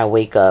late, I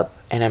wake up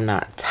and I'm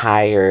not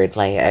tired.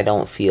 Like, I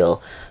don't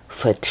feel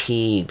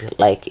fatigued.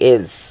 Like,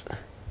 it's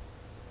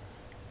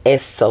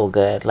so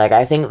good. Like,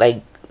 I think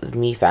like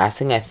me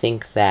fasting, I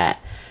think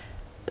that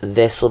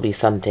this will be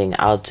something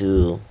I'll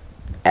do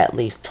at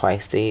least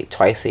twice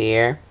a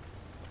year.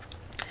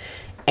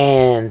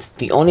 And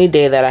the only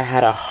day that I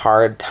had a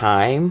hard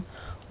time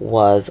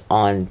was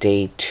on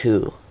day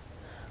 2.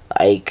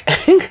 Like,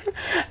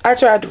 I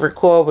tried to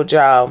record with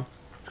y'all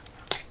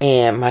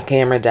and my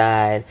camera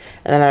died,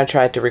 and then I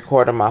tried to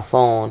record on my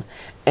phone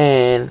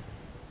and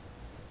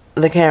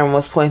the camera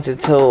was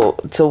pointed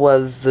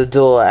towards the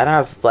door, and I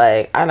was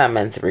like, I'm not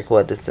meant to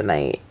record this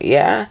tonight.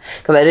 Yeah,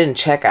 because I didn't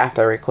check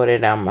after I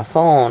recorded it on my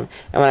phone,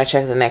 and when I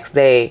checked the next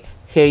day,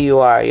 here you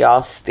are,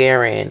 y'all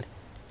staring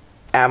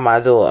at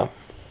my door.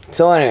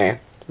 So anyway,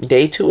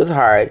 day 2 was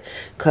hard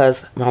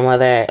because my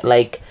mother,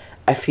 like,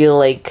 I feel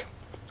like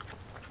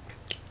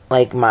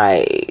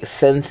my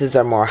senses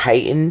are more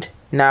heightened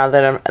now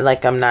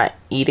that I'm not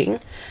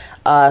eating.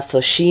 So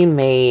she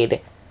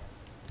made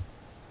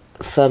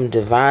some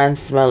divine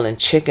smelling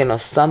chicken or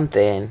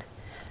something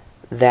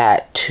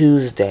that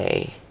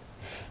Tuesday,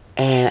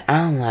 and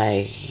I'm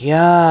like,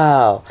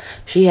 yo,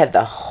 she had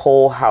the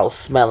whole house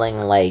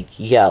smelling like,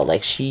 yo,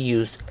 like she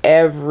used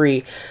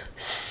every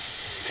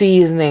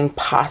seasoning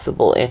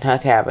possible in her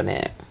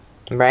cabinet,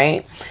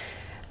 right?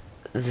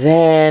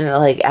 Then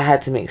like I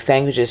had to make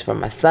sandwiches for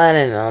my son,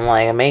 and I'm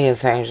like, I'm making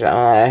sandwiches, I'm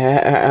like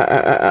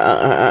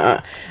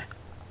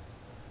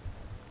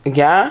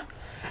yeah.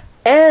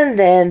 And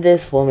then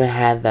this woman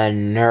had the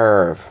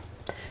nerve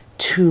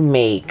to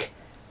make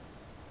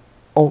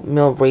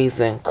oatmeal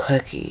raisin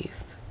cookies.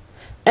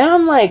 And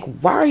I'm like,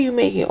 why are you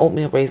making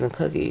oatmeal raisin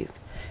cookies?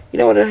 You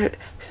know what?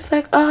 She's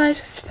like, oh, I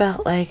just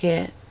felt like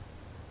it.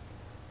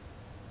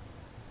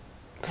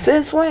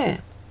 Since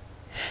when?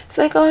 It's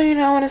like, oh, you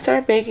know, I want to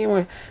start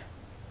baking.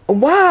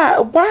 Why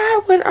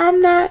when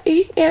I'm not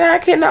eating, I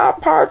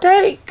cannot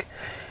partake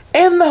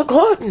in the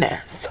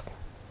goodness?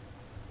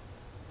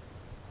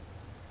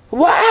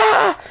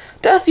 Why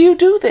doth you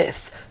do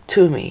this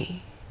to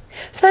me?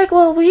 It's like,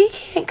 well, we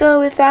can't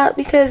go without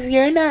because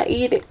you're not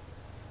eating.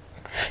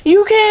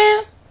 You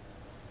can.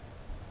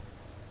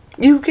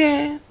 You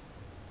can.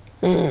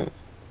 Then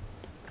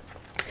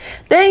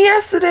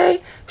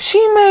yesterday,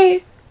 she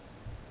made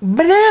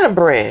banana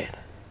bread.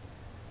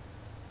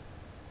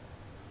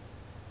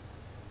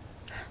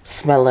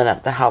 Smelling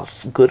up the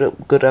house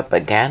good up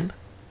again.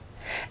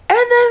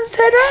 And then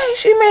today,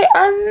 she made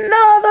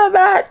another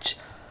batch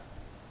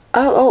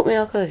of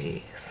oatmeal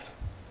cookies.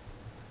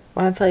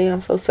 When I tell you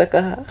I'm so sick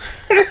of her.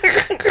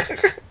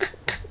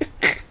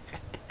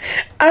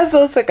 I'm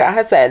so sick of her.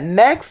 I said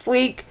next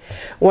week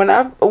when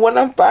I'm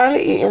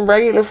finally eating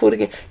regular food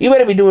again, you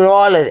better be doing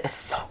all of this.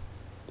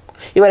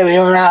 You better be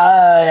doing all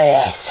of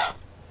this.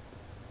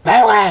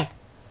 Right?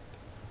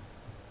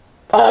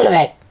 All of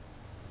it.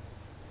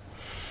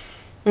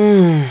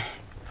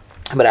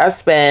 But I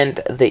spent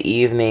the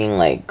evening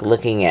like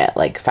looking at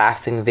like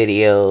fasting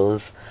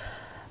videos.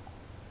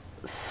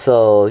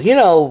 So, you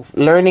know,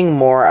 learning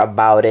more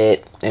about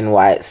it and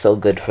why it's so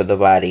good for the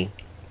body.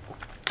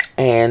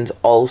 And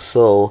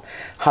also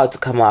how to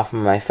come off of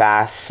my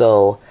fast.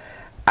 So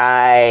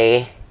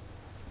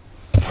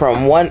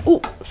from one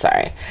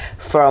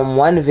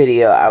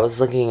video I was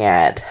looking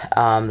at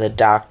the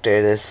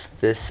doctor, this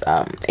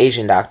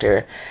Asian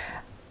doctor.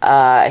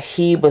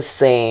 He was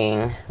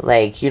saying,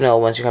 like, you know,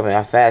 once you're coming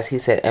off fast, he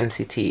said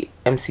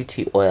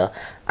MCT oil.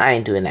 I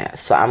ain't doing that.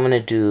 So I'm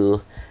gonna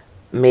do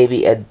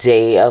maybe a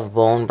day of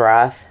bone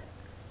broth.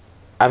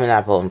 I mean,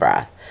 not bone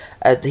broth.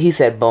 He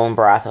said bone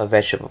broth or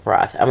vegetable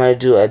broth. I'm gonna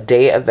do a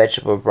day of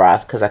vegetable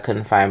broth because I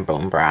couldn't find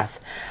bone broth.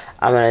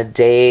 I'm gonna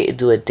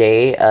do a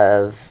day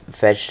of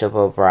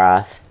vegetable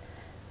broth,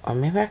 or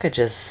maybe I could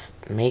just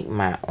make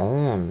my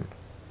own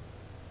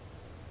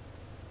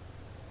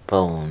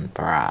bone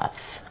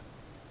broth.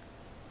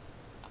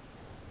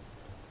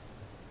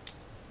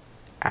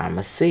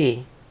 I'ma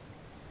see.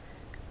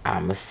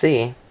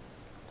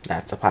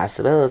 That's a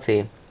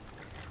possibility.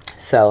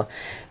 So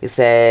he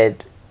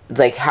said,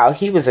 like, how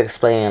he was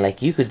explaining,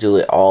 like, you could do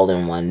it all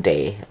in one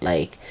day.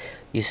 Like,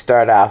 you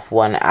start off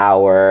 1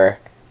 hour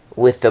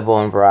with the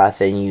bone broth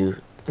and you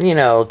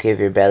know, give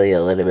your belly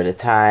a little bit of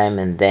time,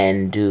 and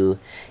then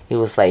he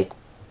was like,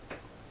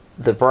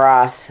 the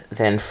broth,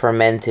 then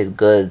fermented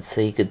goods.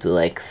 So you could do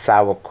like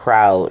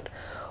sauerkraut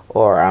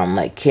or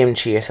like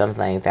kimchi or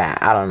something like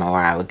that. I don't know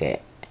where I would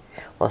get.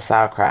 Well,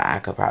 sauerkraut I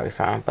could probably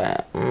find,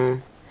 but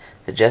to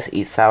just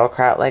eat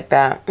sauerkraut like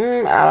that,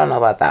 I don't know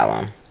about that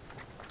one.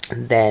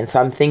 Then, so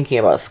I'm thinking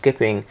about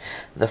skipping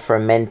the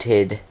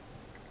fermented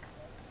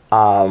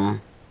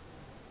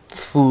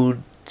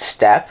food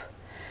step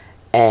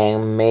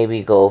and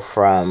maybe go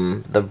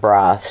from the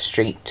broth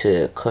straight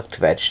to cooked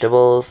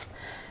vegetables.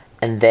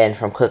 And then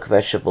from cooked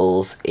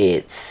vegetables,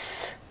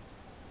 it's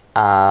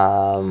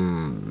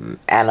animal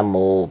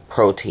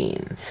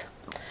proteins.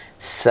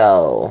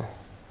 So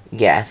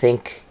yeah, I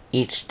think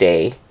each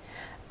day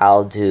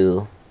I'll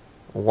do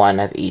one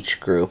of each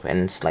group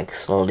and like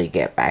slowly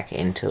get back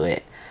into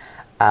it.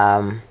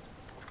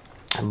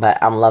 But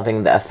I'm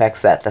loving the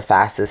effects that the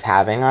fast is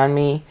having on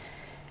me.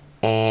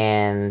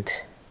 And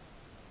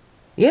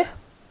yeah.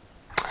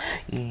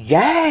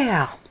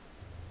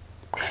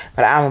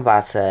 But I'm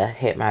about to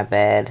hit my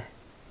bed,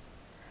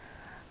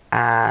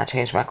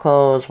 change my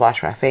clothes,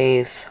 wash my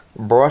face,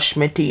 brush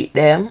my teeth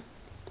them,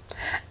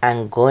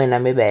 and go in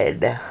my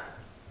bed.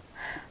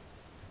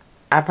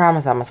 I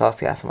promise I'm gonna talk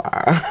to y'all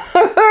tomorrow.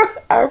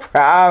 I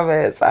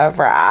promise. I'm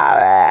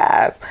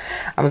gonna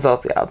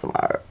talk to y'all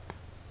tomorrow.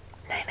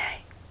 Night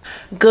night.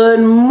 Good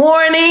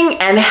morning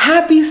and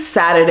happy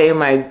Saturday,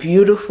 my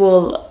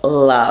beautiful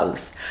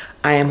loves.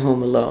 I am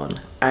home alone.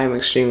 I am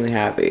extremely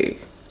happy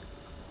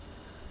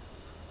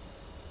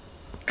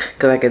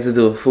because I get to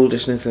do a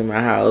foolishness in my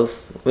house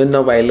with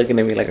nobody looking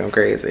at me like I'm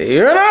crazy,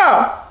 you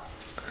know?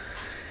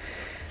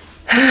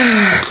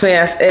 So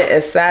yes, it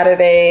is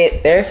Saturday.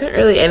 There isn't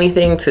really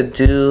anything to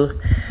do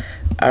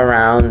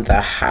around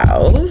the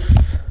house.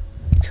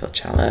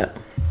 Tilt y'all up.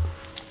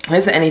 There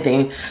isn't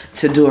anything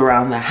to do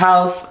around the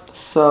house,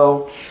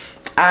 so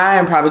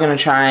I'm probably gonna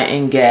try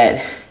and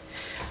get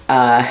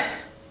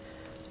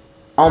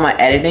all my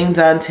editing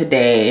done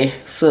today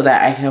so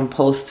that I can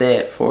post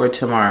it for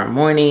tomorrow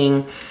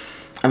morning,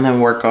 and then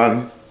work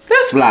on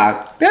this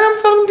vlog that I'm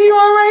talking to you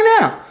on right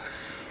now.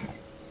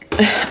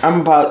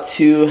 I'm about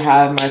to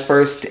have my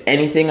first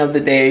anything of the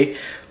day,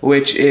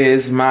 which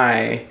is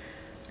my,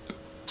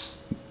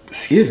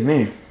 excuse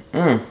me,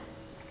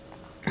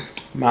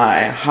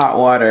 my hot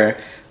water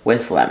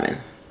with lemon.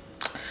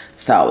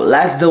 So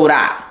let's do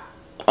that.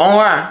 All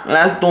right,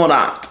 let's do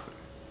that.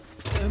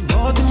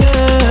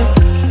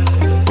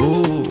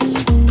 Ooh.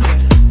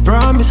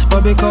 Promise,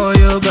 Bobby, call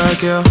you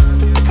back, yeah.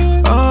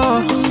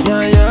 Oh,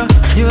 yeah, yeah.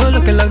 You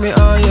looking like me,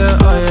 oh, yeah,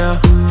 oh, yeah.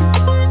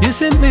 You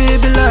see me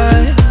be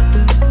like,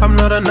 I'm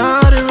not a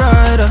naughty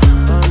rider.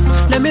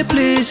 Let me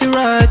please you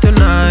right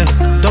tonight.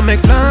 Don't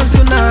make plans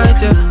tonight,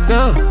 yeah,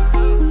 no.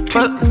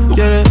 But,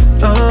 get it,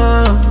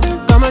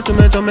 come here to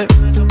me, to me.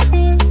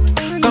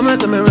 Come here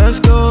to me, let's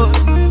go.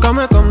 Come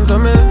here, come to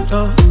me,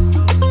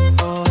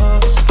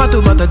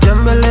 Fatu bata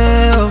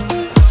jembele,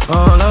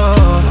 oh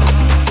Lord.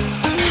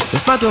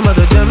 Fatu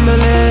bata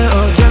jembele,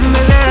 oh.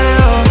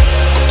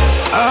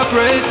 I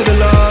pray to the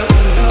Lord,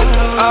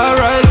 I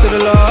rise to the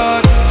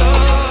Lord,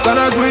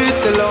 gonna greet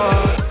the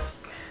Lord.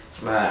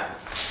 But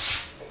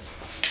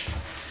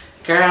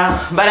girl,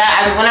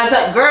 when I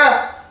tell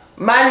girl,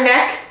 my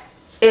neck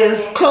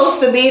is close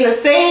to being the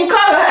same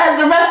color as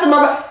the rest of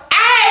my body.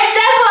 I ain't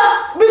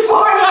never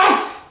before in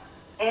life.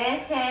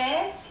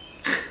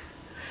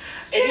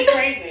 It'd be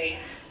crazy.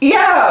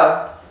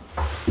 Yeah.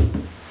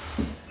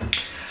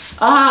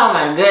 Oh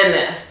my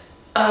goodness.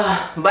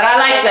 But I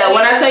like that.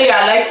 When I tell you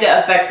I like the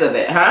effects of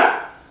it, huh?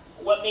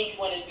 What made you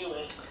want to do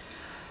it?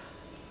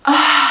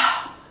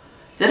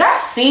 Did I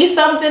see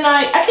something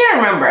I can't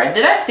remember.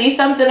 Did I see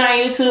something on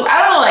YouTube? I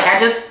don't know, like I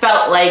just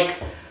felt like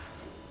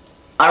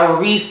a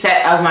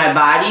reset of my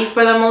body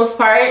for the most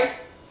part.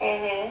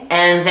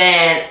 And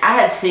then I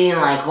had seen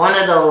like one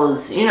of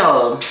those, you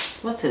know,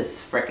 what's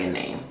his freaking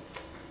name?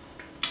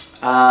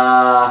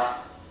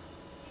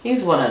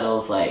 He's one of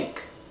those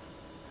like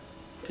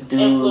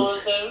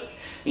dudes.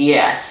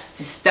 Yes,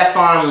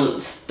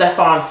 Stefan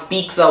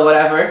Speaks or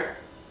whatever.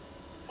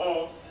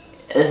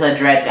 It's a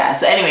dread guy.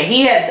 So anyway,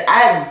 I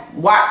had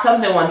watched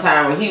something one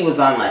time where he was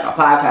on like a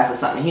podcast or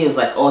something. He was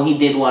like, oh, he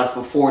did one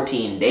for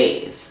 14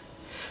 days.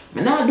 I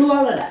mean, I do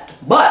all of that.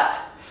 But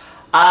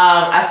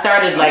I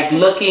started like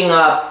looking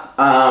up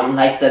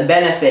like the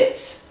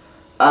benefits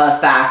of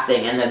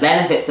fasting, and the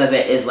benefits of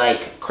it is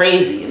like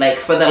crazy. Like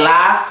for the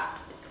last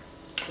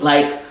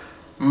like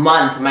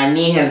month, my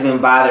knee has been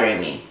bothering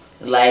me.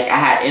 Like I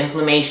had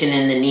inflammation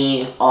in the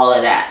knee, all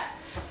of that.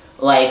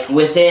 Like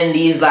within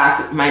these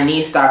my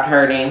knee stopped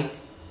hurting.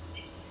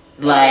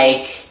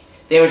 Like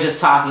they were just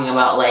talking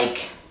about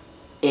like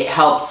it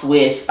helps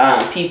with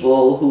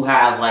people who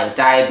have like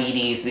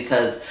diabetes,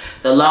 because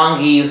the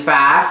longer you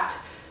fast,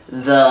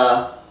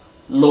 the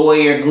lower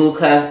your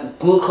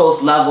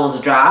glucose levels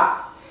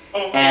drop,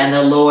 and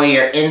the lower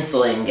your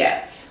insulin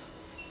gets.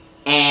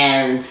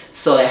 And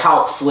so it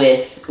helps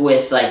with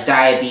like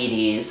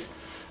diabetes.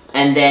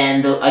 And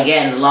then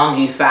again, the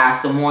longer you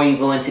fast, the more you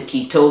go into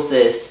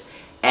ketosis,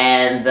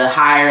 and the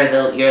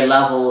higher your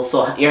levels.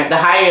 So the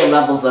higher your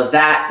levels of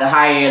that, the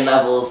higher your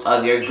levels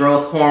of your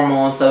growth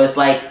hormone. So it's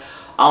like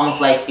almost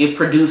like you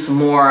produce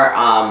more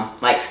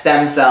like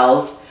stem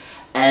cells.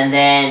 And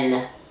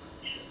then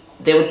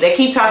they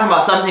keep talking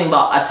about something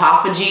about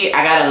autophagy.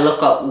 I gotta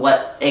look up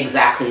what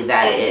exactly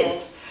that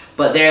is.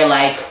 But they're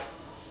like,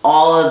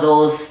 all of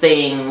those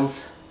things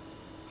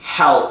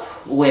help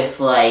with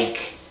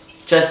like,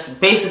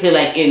 just basically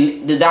like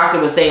the doctor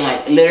was saying,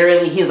 like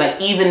literally he's like,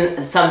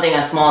 even something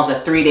as small as a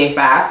 3-day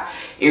fast,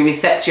 it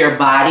resets your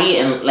body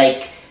and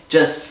like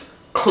just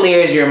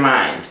clears your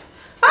mind.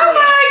 So I was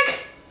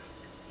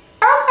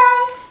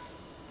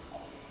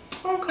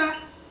like, okay.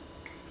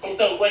 And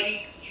so what do you,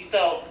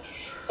 so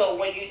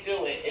when you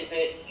do it, is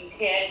it, you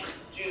can't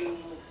do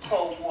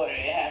cold water,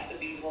 it has to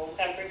be room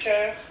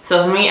temperature?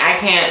 So for me, I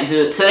can't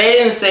do, so they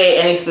didn't say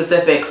any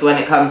specifics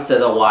when it comes to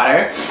the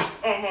water.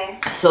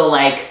 So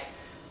like,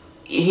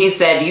 he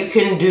said you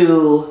can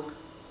do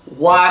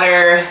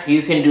water,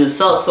 you can do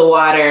Xoxo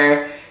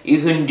water,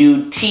 you can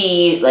do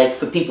tea, like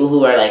for people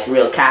who are like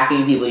real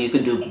caffeine people, you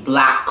could do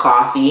black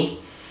coffee.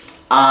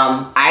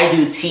 I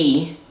do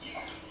tea,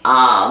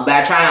 but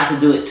I try not to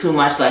do it too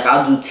much. Like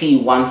I'll do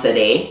tea once a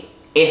day.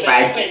 If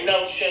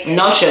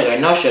no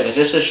sugar,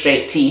 just a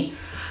straight tea.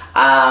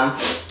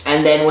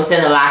 And then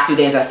within the last few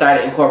days, I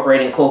started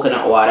incorporating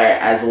coconut water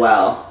as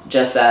well,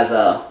 just as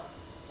a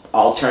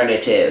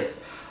alternative.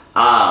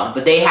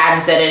 But they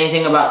hadn't said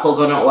anything about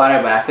coconut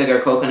water, but I figure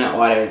coconut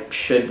water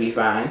should be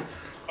fine.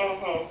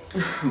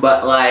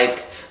 But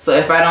like, so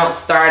if I don't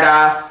start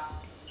off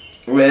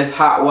with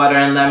hot water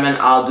and lemon,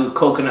 I'll do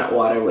coconut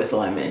water with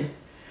lemon.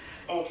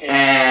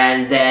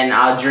 And then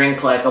I'll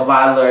drink like a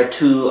bottle or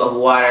two of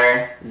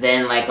water.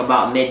 Then like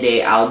about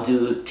midday, I'll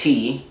do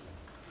tea.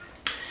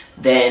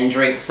 Then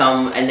drink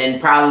some, and then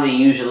probably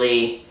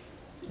usually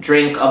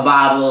drink a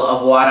bottle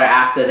of water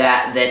after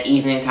that. Then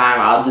evening time,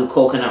 I'll do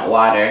coconut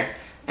water.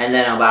 And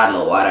then a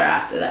bottle of water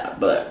after that.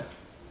 But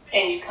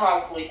and you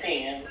constantly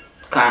peeing?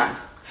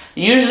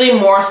 Usually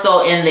more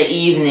so in the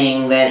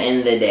evening than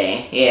in the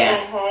day.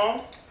 Yeah.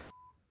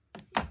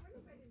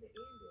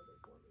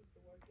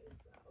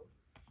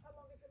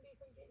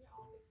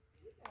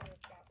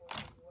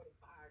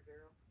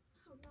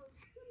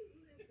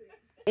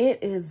 It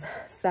is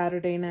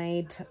Saturday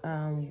night,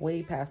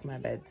 way past my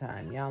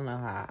bedtime. Y'all know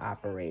how I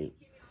operate.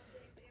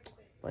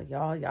 But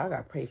y'all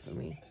gotta pray for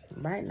me.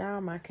 Right now,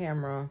 my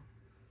camera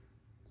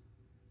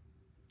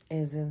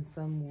is in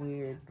some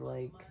weird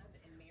like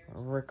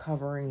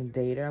recovering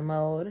data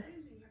mode,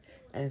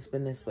 and it's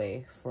been this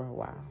way for a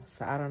while,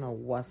 so I don't know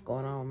what's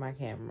going on with my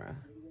camera.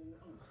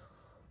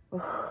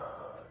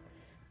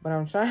 But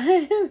I'm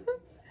trying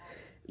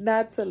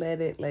not to let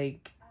it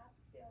like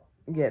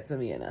get to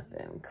me or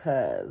nothing,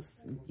 because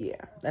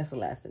yeah, that's the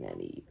last thing I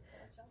need,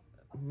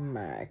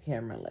 my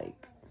camera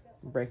like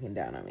breaking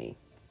down on me.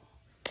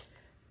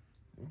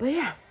 But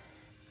yeah,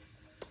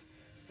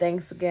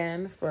 thanks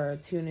again for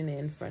tuning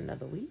in for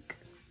another week.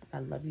 I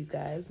love you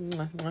guys.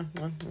 Mwah, mwah,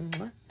 mwah,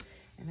 mwah.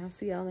 And I'll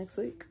see y'all next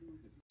week.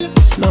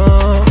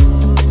 No,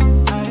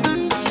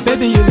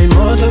 baby, you need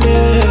more than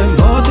me.